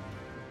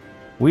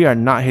 We are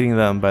not hitting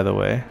them, by the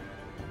way.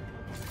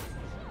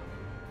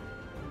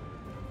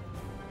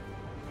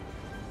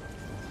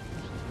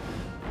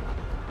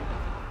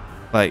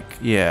 Like,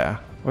 yeah.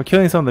 We're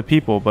killing some of the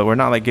people, but we're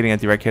not like getting a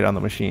direct hit on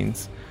the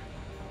machines.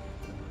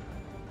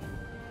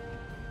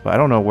 But I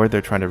don't know where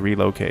they're trying to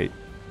relocate.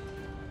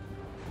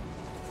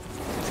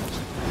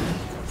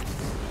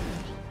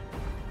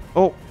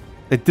 Oh,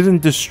 it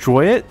didn't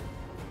destroy it?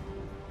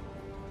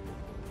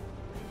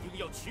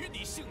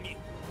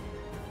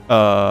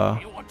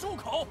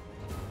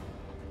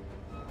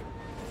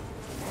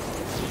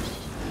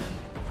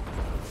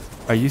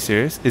 Are you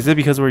serious? Is it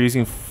because we're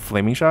using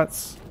flaming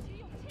shots?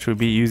 Should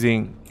we be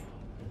using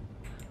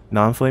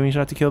non-flaming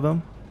shot to kill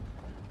them?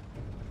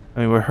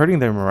 I mean, we're hurting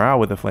their morale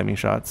with the flaming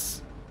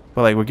shots.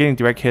 But like, we're getting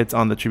direct hits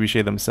on the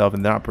trebuchet themselves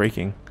and they're not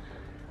breaking.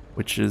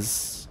 Which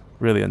is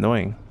really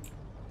annoying.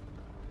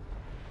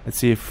 Let's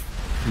see if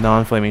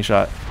non-flaming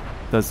shot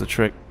does the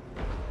trick.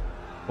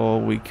 Well,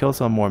 we killed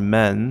some more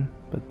men,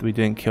 but we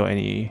didn't kill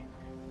any.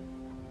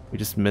 We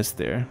just missed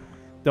there.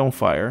 Don't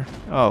fire.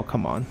 Oh,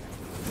 come on.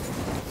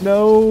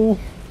 No!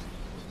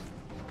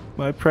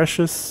 My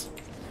precious.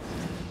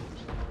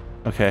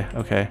 Okay,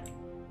 okay.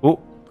 Oh!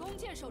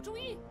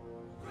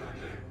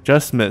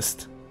 Just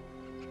missed.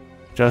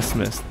 Just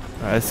missed.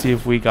 Alright, let's see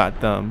if we got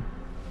them.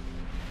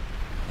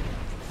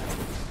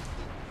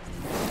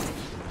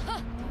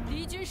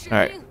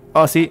 Alright.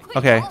 Oh, see?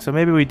 Okay, so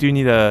maybe we do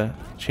need to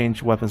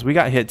change weapons. We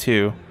got hit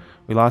too.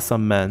 We lost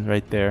some men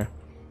right there.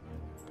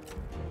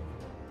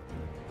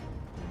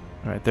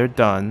 Alright, they're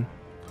done.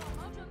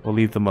 We'll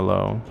leave them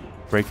alone.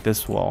 Break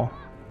this wall.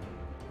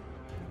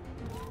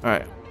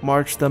 Alright,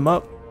 march them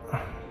up.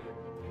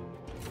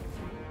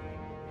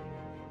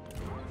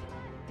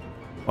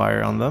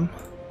 Fire on them.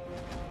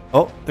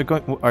 Oh, they're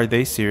going. Are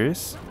they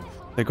serious?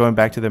 They're going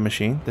back to their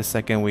machine the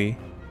second we.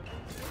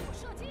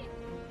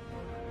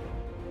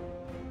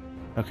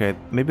 Okay,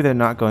 maybe they're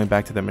not going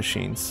back to their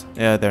machines.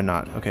 Yeah, they're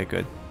not. Okay,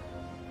 good.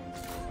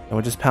 And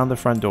we'll just pound the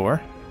front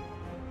door.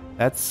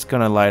 That's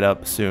gonna light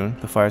up soon.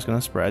 The fire's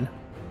gonna spread.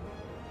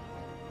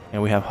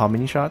 And we have how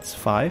many shots?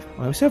 5?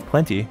 Oh, we still have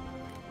plenty.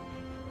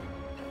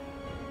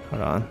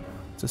 Hold on.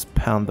 Just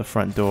pound the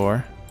front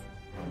door.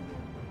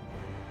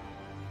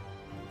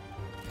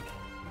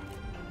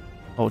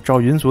 Oh,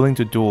 Zhao Yun's willing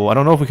to duel. I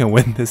don't know if we can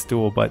win this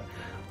duel, but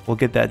we'll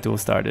get that duel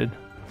started.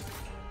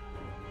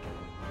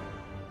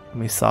 Let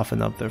me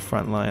soften up their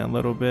front line a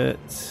little bit.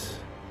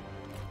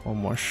 One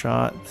more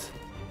shot.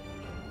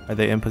 Are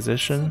they in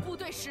position?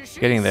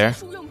 Getting there.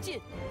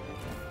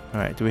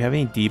 Alright, do we have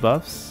any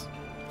debuffs?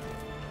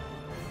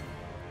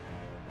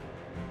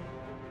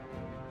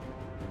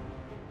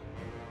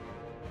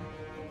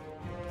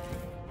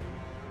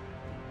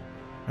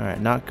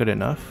 Alright, not good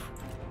enough.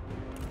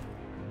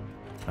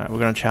 Alright, we're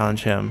gonna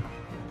challenge him.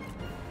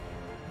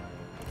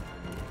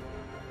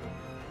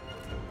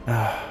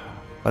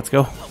 Let's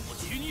go.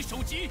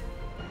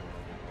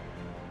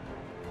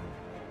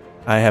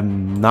 I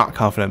am not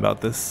confident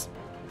about this.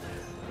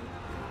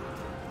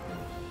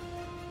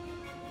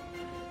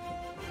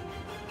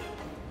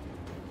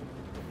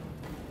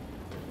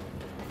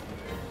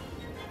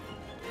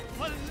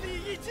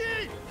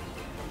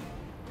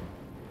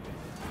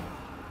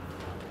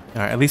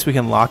 Alright, at least we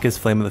can lock his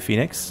Flame of the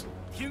Phoenix.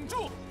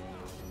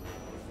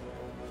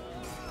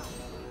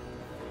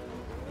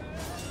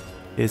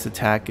 His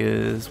attack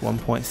is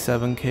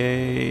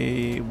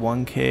 1.7k,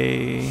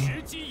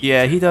 1k.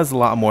 Yeah, he does a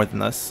lot more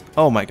than us.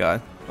 Oh my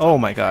god. Oh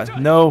my god.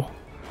 No.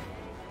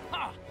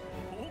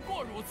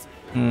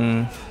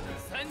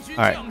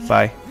 Alright,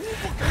 bye.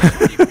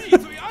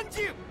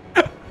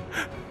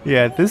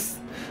 Yeah, this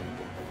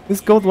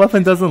gold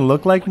weapon doesn't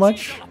look like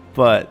much,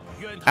 but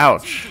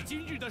ouch.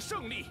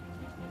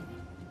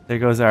 There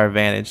goes our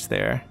advantage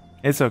there.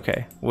 It's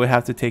okay. We'll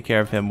have to take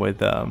care of him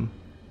with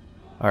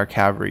our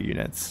cavalry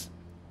units.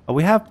 Oh,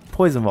 we have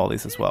poison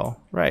volleys as well.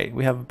 Right,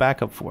 we have a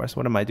backup for us.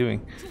 What am I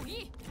doing?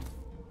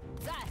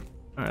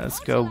 Alright, let's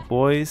go,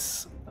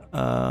 boys. We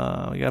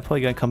gotta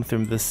probably gonna come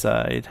through this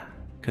side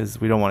because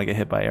we don't want to get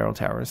hit by arrow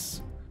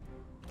towers.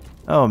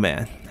 Oh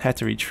man, had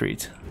to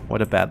retreat.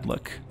 What a bad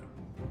look.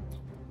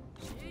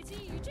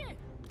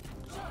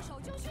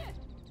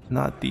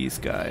 Not these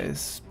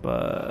guys,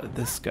 but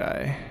this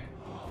guy.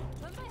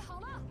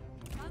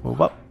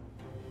 Move up.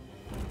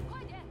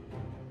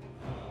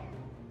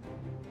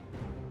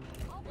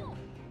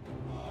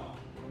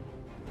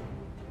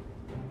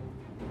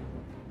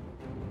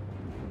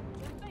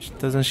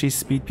 Doesn't she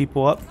speed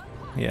people up?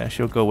 Yeah,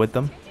 she'll go with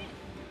them.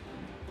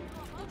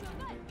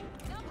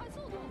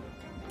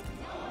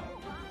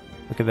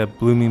 Look at that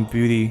blooming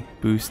beauty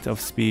boost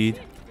of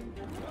speed.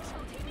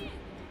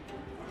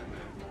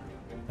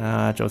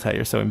 Ah, Zhou Tai,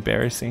 you're so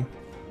embarrassing.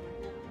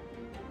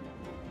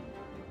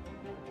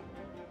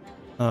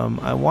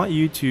 I want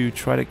you to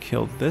try to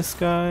kill this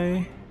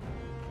guy.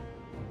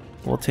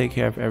 We'll take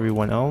care of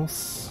everyone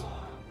else.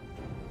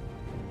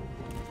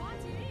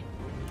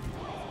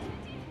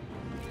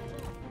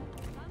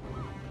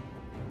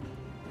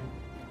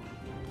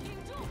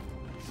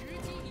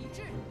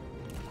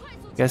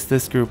 Guess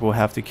this group will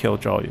have to kill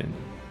Zhao Yun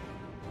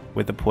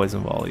with the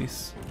poison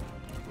volleys.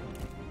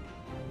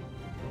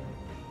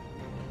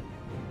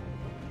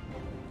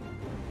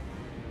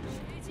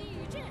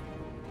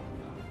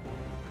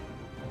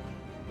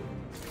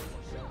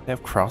 They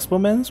have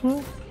crossbowmen as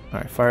well?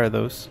 Alright, fire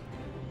those.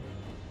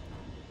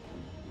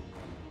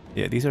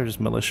 Yeah, these are just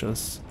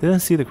militias. Didn't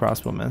see the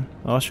crossbowmen.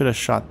 Oh, I should have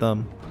shot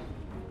them.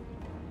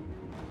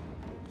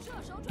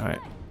 Alright,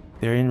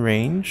 they're in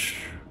range.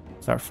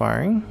 Start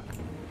firing.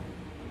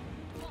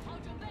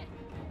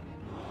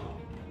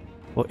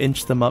 We'll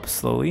inch them up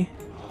slowly.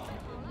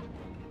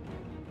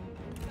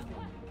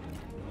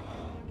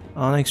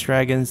 Onyx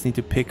dragons need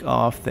to pick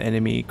off the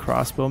enemy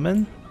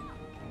crossbowmen.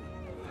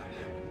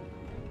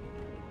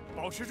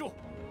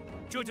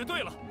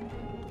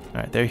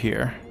 Alright, they're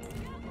here.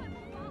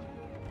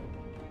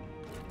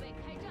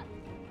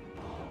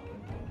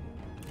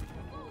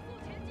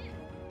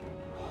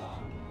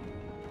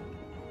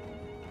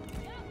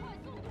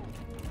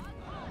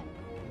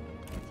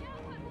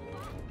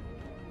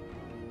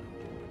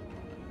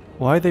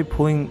 Why are they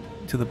pulling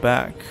to the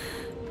back?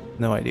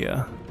 No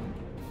idea.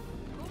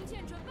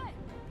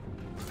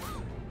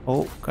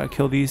 Oh, gotta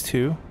kill these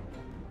two.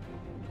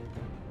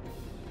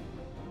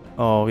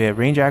 Oh yeah,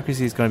 range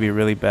accuracy is gonna be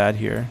really bad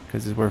here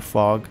because we're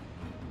fog.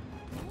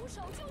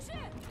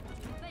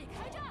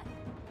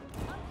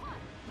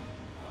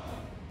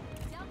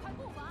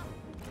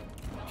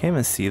 Can't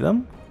even see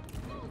them.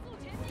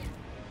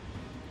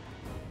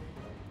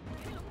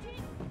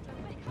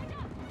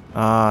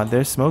 Ah,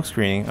 they're smoke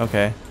screening.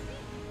 Okay.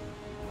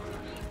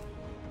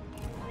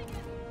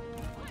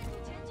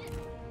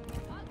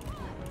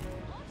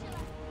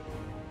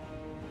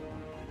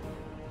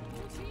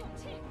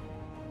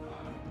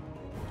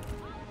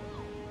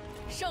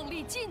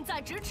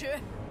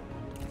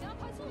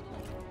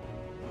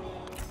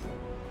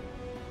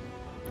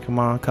 Come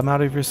on, come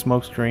out of your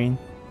smoke screen.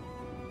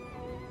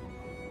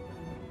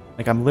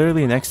 Like, I'm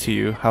literally next to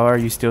you. How are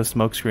you still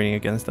smoke screening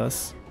against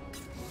us?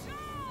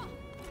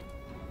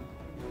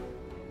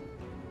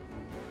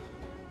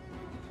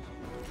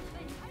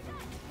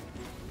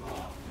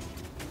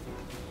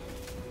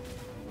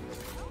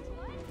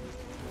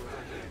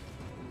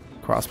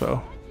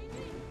 Crossbow.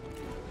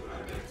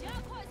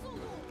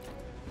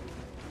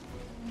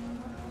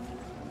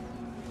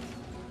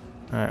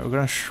 Alright, we're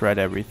gonna shred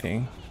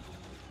everything.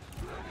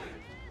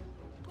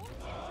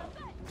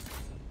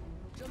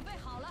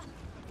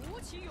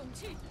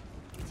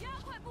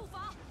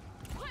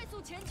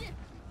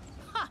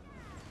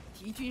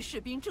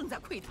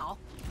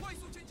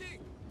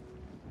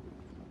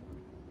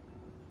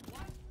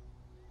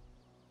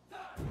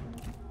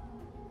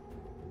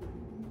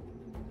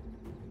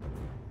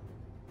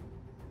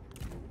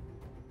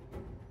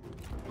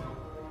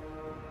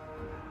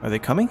 Are they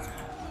coming?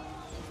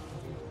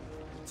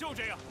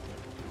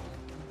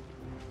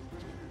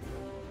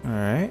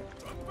 Alright.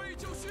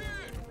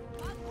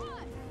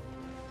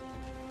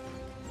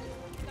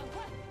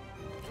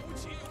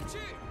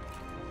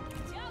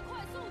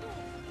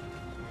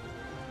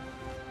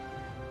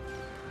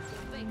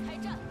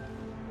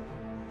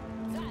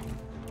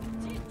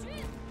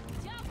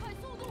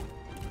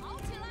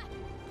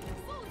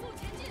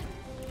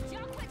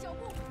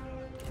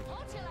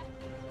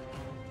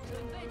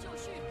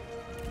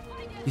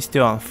 He's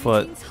still on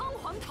foot.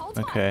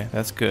 Okay,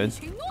 that's good.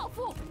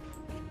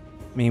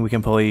 I mean, we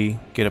can probably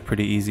get a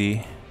pretty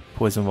easy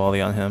poison volley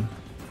on him.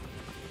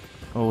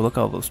 Oh, look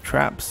at all those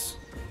traps.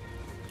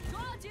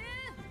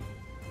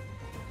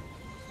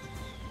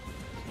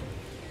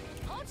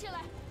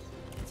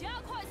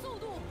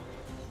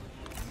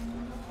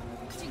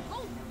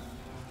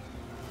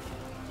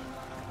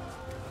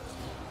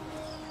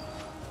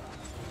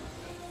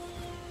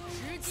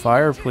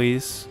 Fire,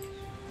 please.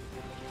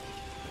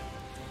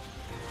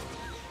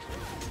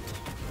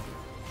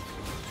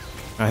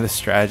 The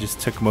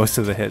strategist took most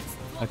of the hits.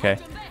 Okay.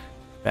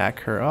 Back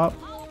her up.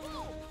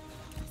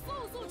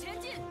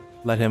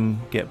 Let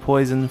him get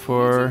poisoned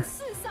for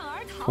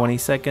 20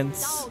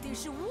 seconds.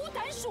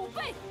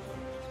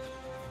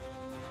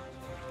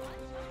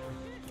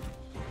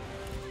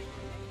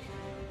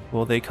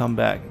 Will they come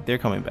back? They're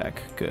coming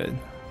back. Good.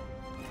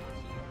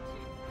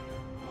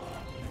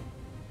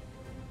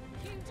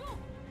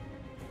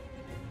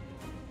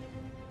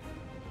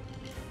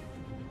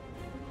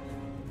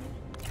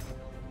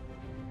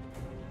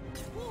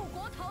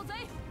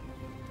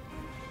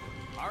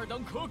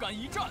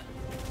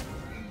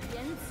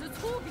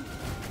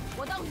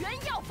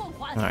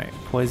 Alright,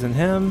 poison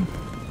him.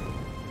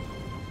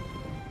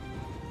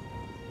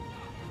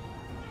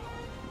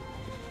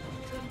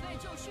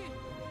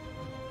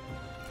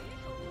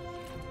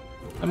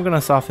 I'm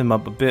gonna soften him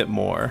up a bit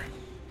more.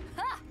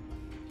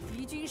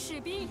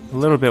 A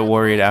little bit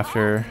worried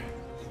after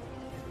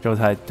Zhou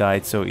Tai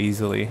died so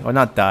easily. Or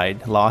not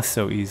died, lost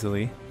so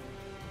easily.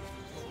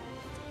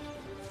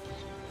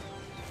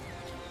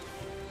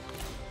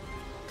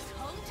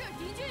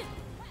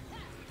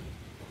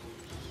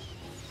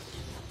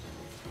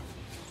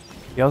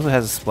 He also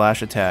has a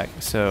splash attack,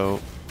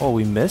 so... Oh,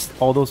 we missed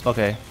all those?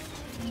 Okay.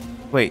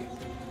 Wait.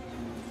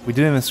 We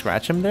didn't even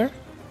scratch him there?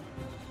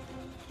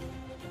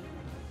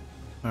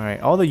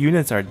 Alright, all the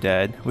units are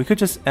dead. We could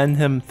just end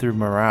him through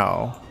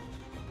morale.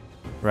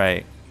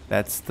 Right,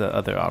 that's the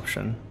other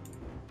option.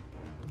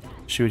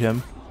 Shoot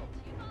him.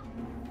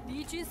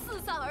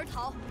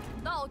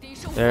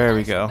 There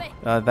we go.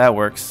 That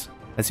works.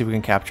 Let's see if we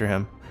can capture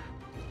him.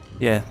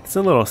 Yeah, it's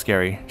a little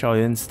scary. Zhao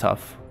Yun's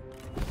tough.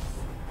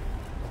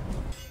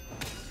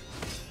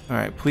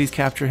 Alright, please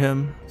capture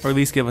him. Or at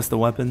least give us the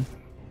weapon.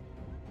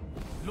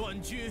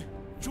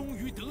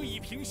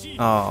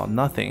 Oh,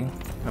 nothing.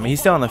 I mean, he's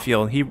still on the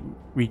field. He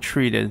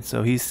retreated,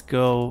 so he's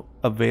still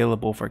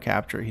available for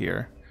capture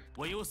here.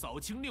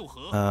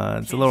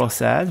 It's a little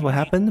sad what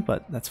happened,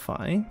 but that's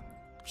fine.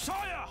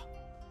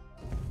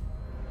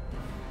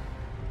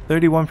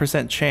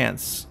 31%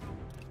 chance.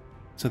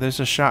 So there's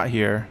a shot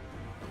here.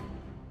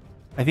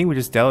 I think we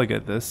just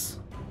delegate this.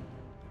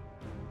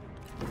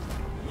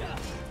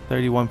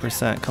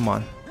 31%, come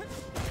on.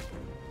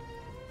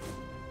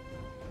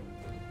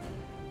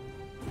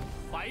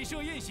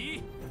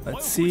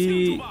 Let's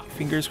see,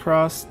 fingers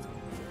crossed.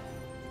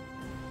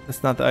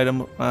 That's not the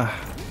item,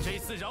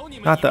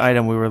 not the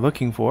item we were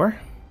looking for,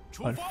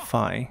 but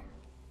fine.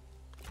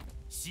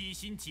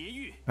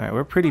 Alright,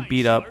 we're pretty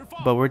beat up,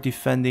 but we're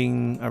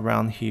defending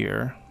around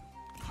here.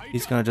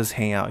 He's gonna just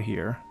hang out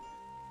here.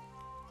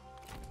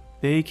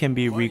 They can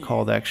be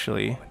recalled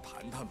actually.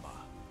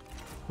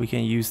 We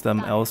can use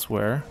them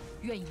elsewhere.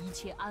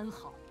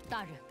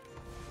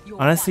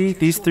 Honestly,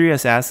 these 3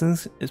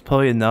 assassins is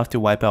probably enough to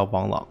wipe out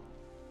Wang Lang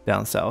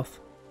down south.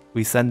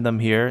 We send them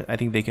here, I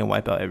think they can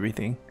wipe out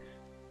everything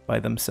by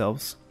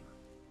themselves.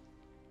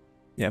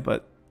 Yeah,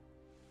 but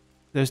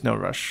there's no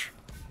rush.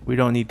 We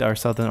don't need our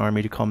southern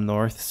army to come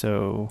north,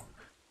 so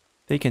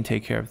they can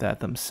take care of that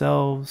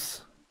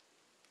themselves.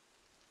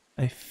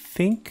 I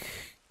think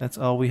that's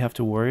all we have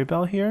to worry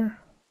about here.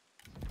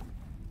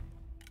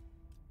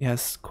 He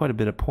has quite a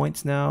bit of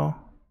points now.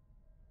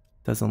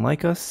 Doesn't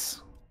like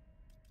us.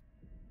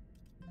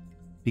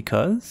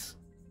 Because?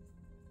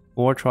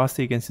 War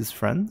atrocity against his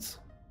friends?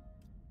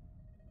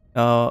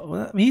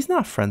 Well, I mean, he's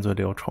not friends with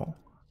Liu Chong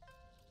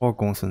or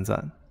Gongsun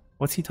Zan.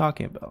 What's he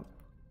talking about?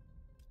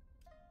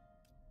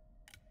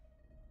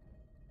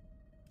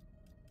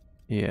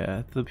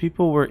 Yeah, the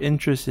people we're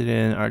interested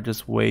in are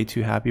just way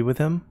too happy with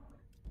him.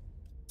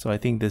 So I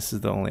think this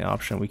is the only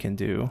option we can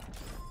do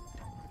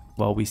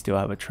while we still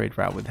have a trade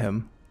route with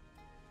him.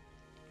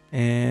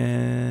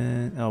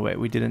 And oh wait,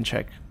 we didn't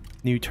check.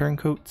 New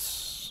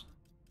turncoats.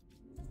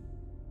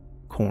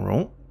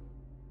 Kongrong.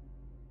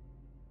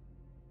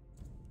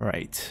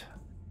 Right.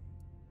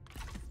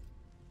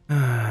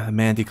 The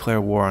man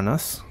declared war on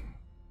us.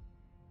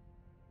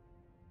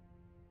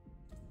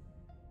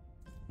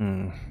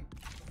 I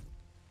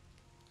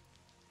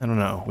don't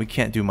know. We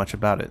can't do much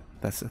about it.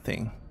 That's the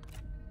thing.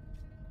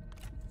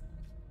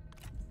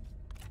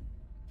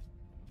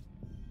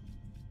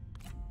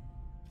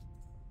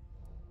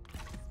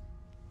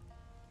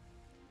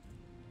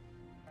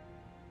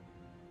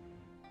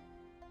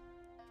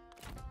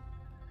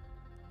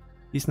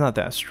 He's not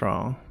that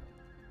strong.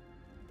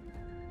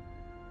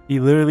 He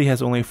literally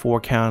has only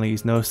 4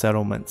 counties, no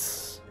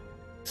settlements.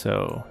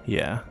 So,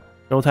 yeah.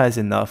 Zhou Tai is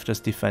enough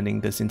just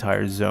defending this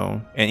entire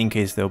zone, and in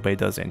case Liu Bei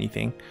does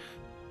anything.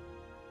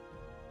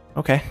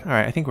 Okay,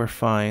 alright, I think we're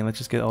fine. Let's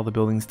just get all the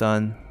buildings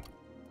done.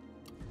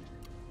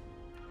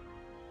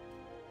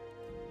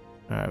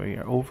 Alright, we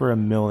are over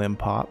 1 million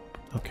pop.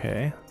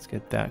 Okay, let's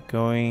get that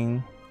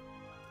going.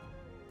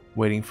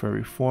 Waiting for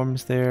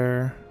reforms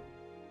there.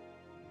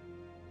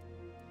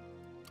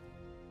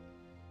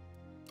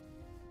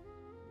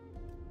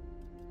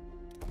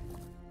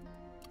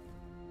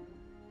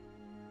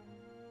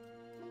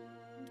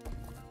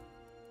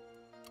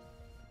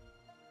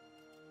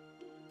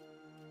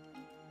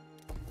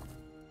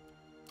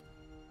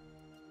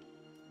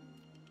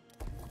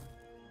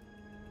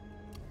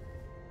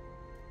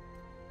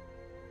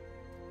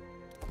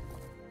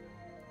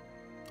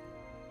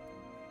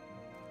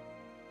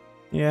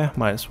 Yeah,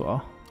 might as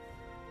well.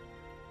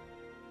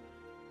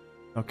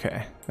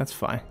 Okay, that's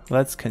fine.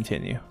 Let's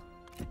continue.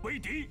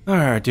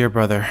 Alright, dear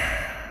brother.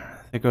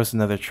 There goes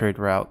another trade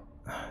route.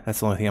 That's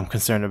the only thing I'm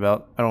concerned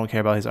about. I don't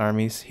care about his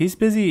armies. He's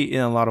busy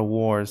in a lot of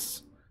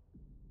wars.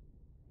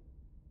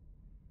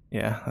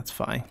 Yeah, that's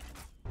fine.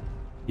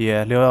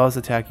 Yeah, Liu is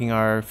attacking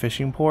our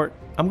fishing port.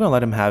 I'm gonna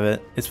let him have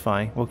it. It's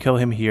fine. We'll kill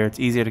him here. It's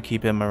easier to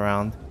keep him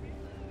around.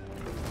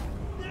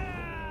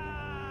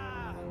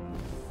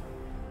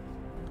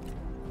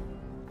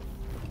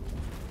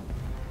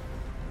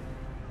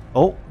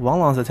 Oh, Wang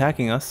Lang's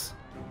attacking us.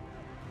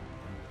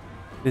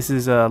 This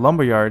is a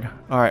lumberyard.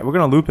 Alright, we're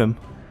gonna loop him.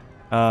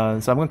 So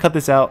I'm gonna cut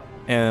this out,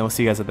 and we'll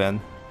see you guys at the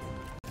end.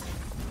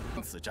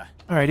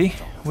 Alrighty,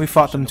 we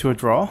fought them to a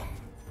draw.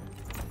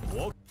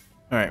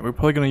 Alright, we're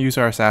probably gonna use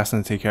our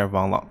assassin to take care of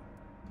Wang Lang.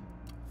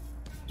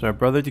 So our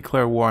brother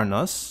declared war on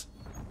us.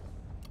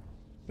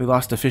 We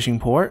lost the fishing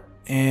port,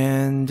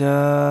 and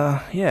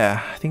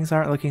yeah, things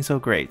aren't looking so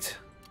great.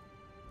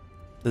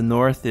 The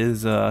north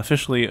is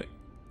officially...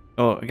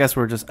 Oh, I guess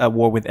we're just at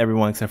war with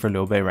everyone except for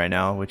Liu Bei right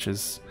now, which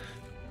is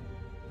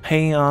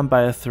hanging on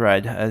by a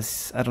thread,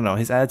 as I don't know,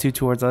 his attitude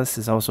towards us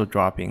is also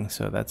dropping,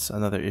 so that's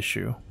another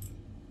issue.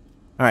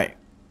 Alright,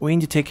 we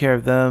need to take care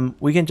of them.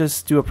 We can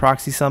just do a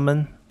proxy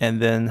summon and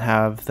then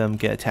have them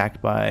get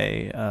attacked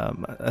by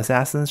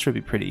assassins. Should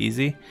be pretty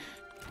easy.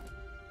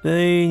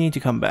 They need to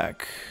come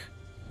back.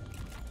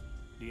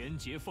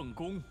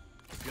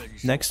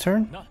 Next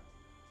turn?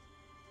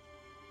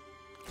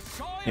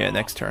 Yeah,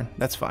 next turn.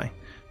 That's fine.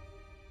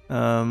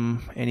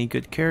 Any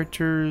good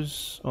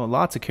characters? Oh,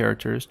 lots of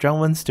characters. Zhang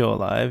Wen's still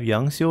alive.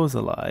 Yang Xiu is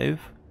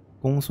alive.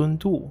 Gongsun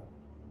Du.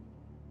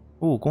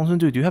 Oh, Gongsun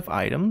Du, do you have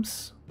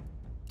items?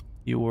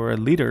 You were a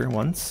leader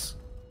once.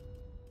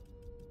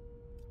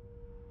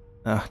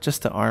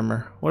 Just the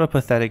armor. What a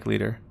pathetic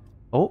leader.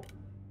 Oh,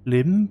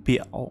 Lim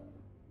Biao.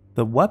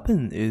 The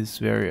weapon is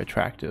very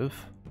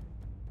attractive.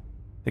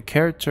 The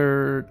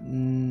character,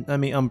 I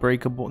mean,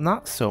 unbreakable,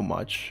 not so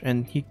much.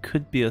 And he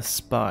could be a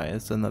spy,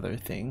 is another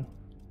thing.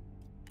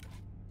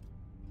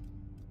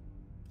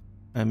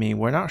 I mean,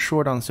 we're not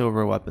short on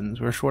silver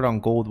weapons, we're short on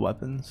gold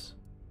weapons.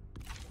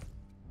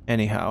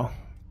 Anyhow.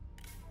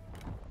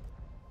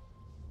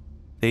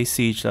 They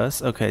sieged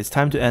us. Okay, it's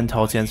time to end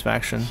Tao Qian's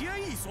faction.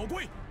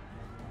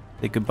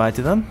 Say goodbye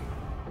to them.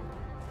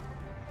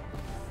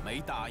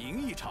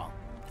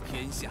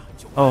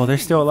 Oh, they're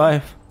still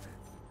alive.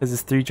 Because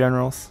it's 3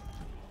 generals.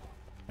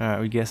 Alright,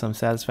 we get some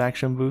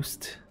satisfaction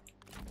boost.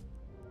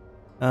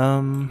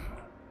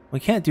 We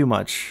can't do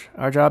much.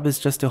 Our job is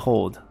just to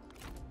hold.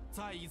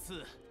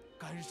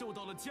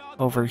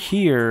 Over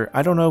here,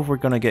 I don't know if we're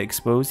gonna get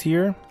exposed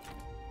here,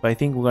 but I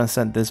think we're gonna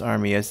send this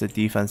army as the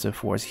defensive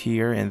force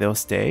here, and they'll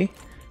stay.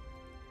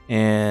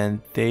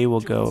 And they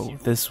will go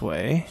this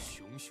way.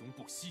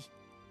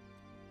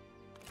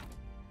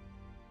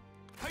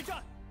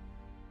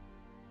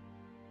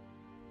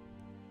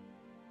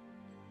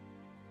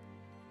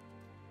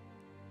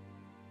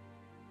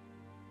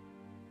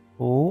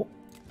 Oh,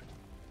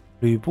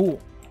 Lü Bu.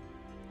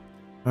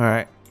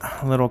 Alright,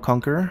 little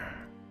conquer.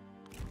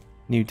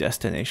 New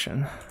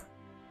destination.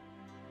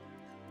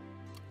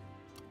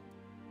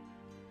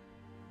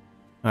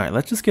 Alright,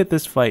 let's just get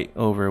this fight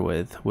over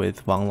with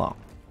Wang Lang.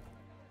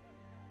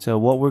 So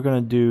what we're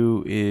gonna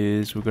do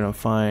is we're gonna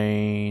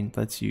find,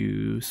 let's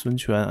use Sun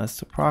Quan as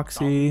the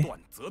proxy.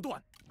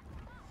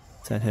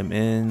 Send him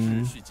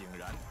in.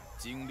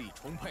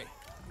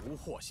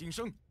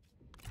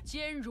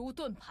 坚如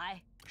盾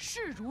牌，势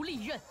如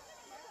利刃。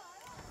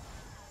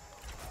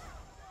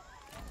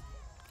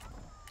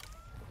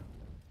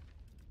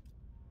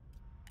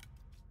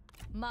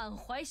满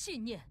怀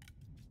信念，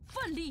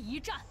奋力一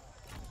战。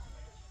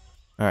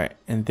Alright,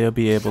 and they'll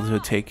be able to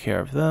take care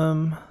of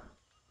them.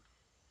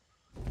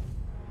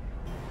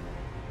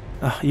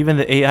 Even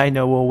the AI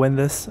know we'll win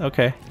this?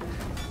 Okay.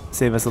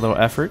 Save us a little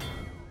effort.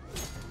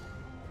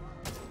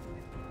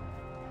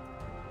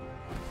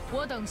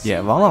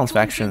 Yeah, Wang Lang's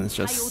faction is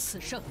just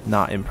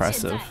not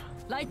impressive.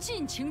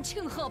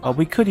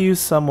 We could use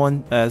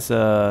someone as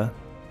a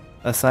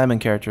Simon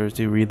character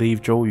to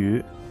relieve Zhou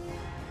Yu.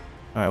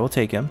 Alright, we'll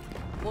take him.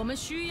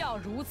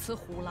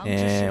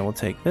 And we'll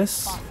take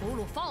this.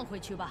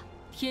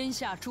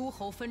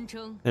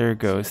 There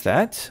goes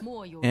that.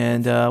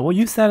 And we'll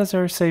use that as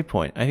our save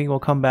point. I think we'll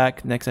come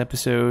back next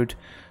episode.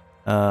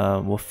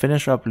 We'll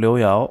finish up Liu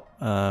Yao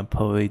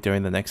probably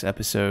during the next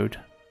episode.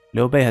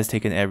 Liu Bei has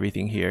taken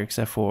everything here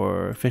except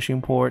for fishing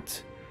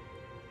port.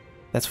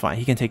 That's fine,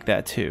 he can take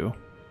that too.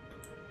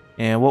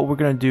 And what we're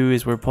going to do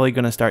is we're probably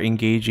going to start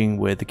engaging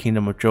with the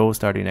Kingdom of Zhou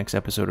starting next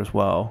episode as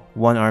well.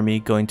 One army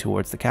going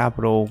towards the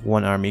capital,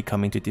 one army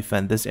coming to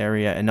defend this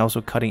area, and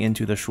also cutting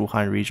into the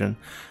Shuhan region.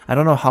 I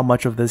don't know how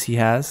much of this he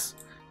has,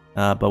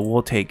 but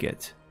we'll take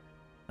it.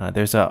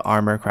 There's an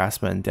armor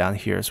craftsman down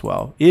here as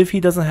well. If he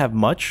doesn't have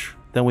much,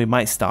 then we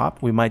might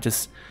stop. We might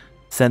just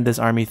send this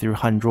army through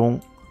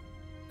Hanzhong,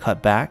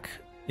 cut back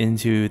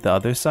into the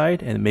other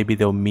side, and maybe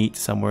they'll meet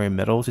somewhere in the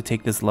middle to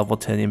take this level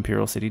 10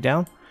 Imperial City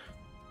down.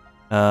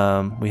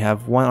 We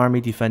have one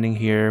army defending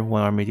here,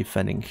 one army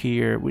defending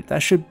here.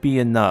 That should be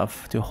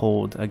enough to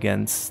hold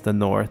against the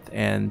north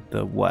and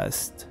the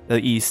west, the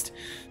east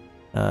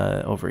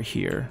over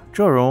here.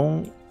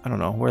 Zhou, I don't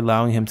know, we're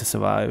allowing him to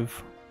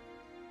survive,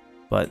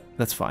 but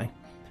that's fine.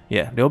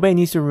 Yeah, Liu Bei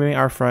needs to remain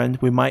our friend.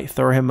 We might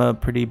throw him a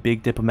pretty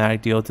big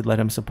diplomatic deal to let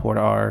him support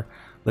our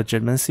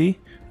legitimacy,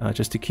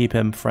 just to keep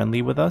him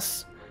friendly with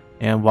us.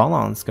 And Wang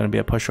Lang's going to be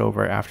a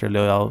pushover after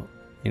Liu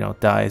Yao,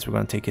 dies. We're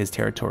going to take his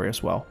territory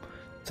as well.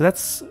 So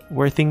that's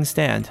where things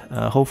stand.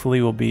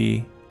 Hopefully we'll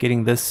be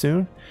getting this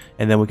soon,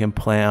 and then we can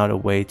plan out a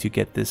way to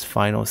get this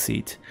final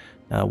seat.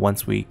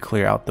 Once we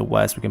clear out the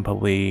west, we can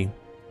probably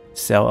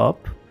sail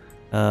up.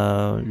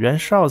 Yuan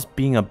Shao is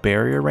being a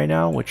barrier right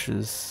now, which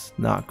is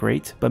not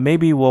great, but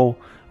maybe we'll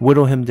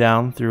whittle him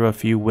down through a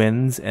few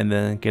wins and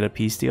then get a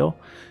peace deal.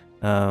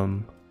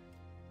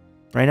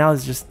 Right now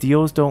it's just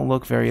deals don't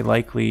look very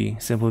likely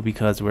simply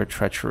because we're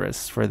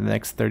treacherous for the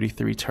next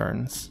 33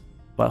 turns,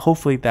 but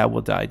hopefully that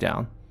will die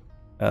down.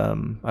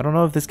 I don't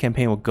know if this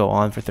campaign will go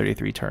on for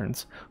 33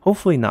 turns.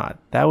 Hopefully not.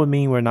 That would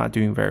mean we're not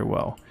doing very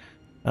well.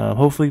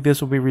 Hopefully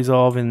this will be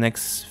resolved in the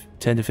next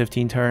 10 to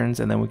 15 turns,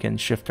 and then we can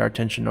shift our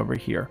attention over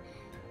here.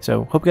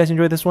 So hope you guys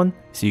enjoyed this one.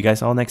 See you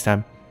guys all next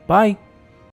time. Bye!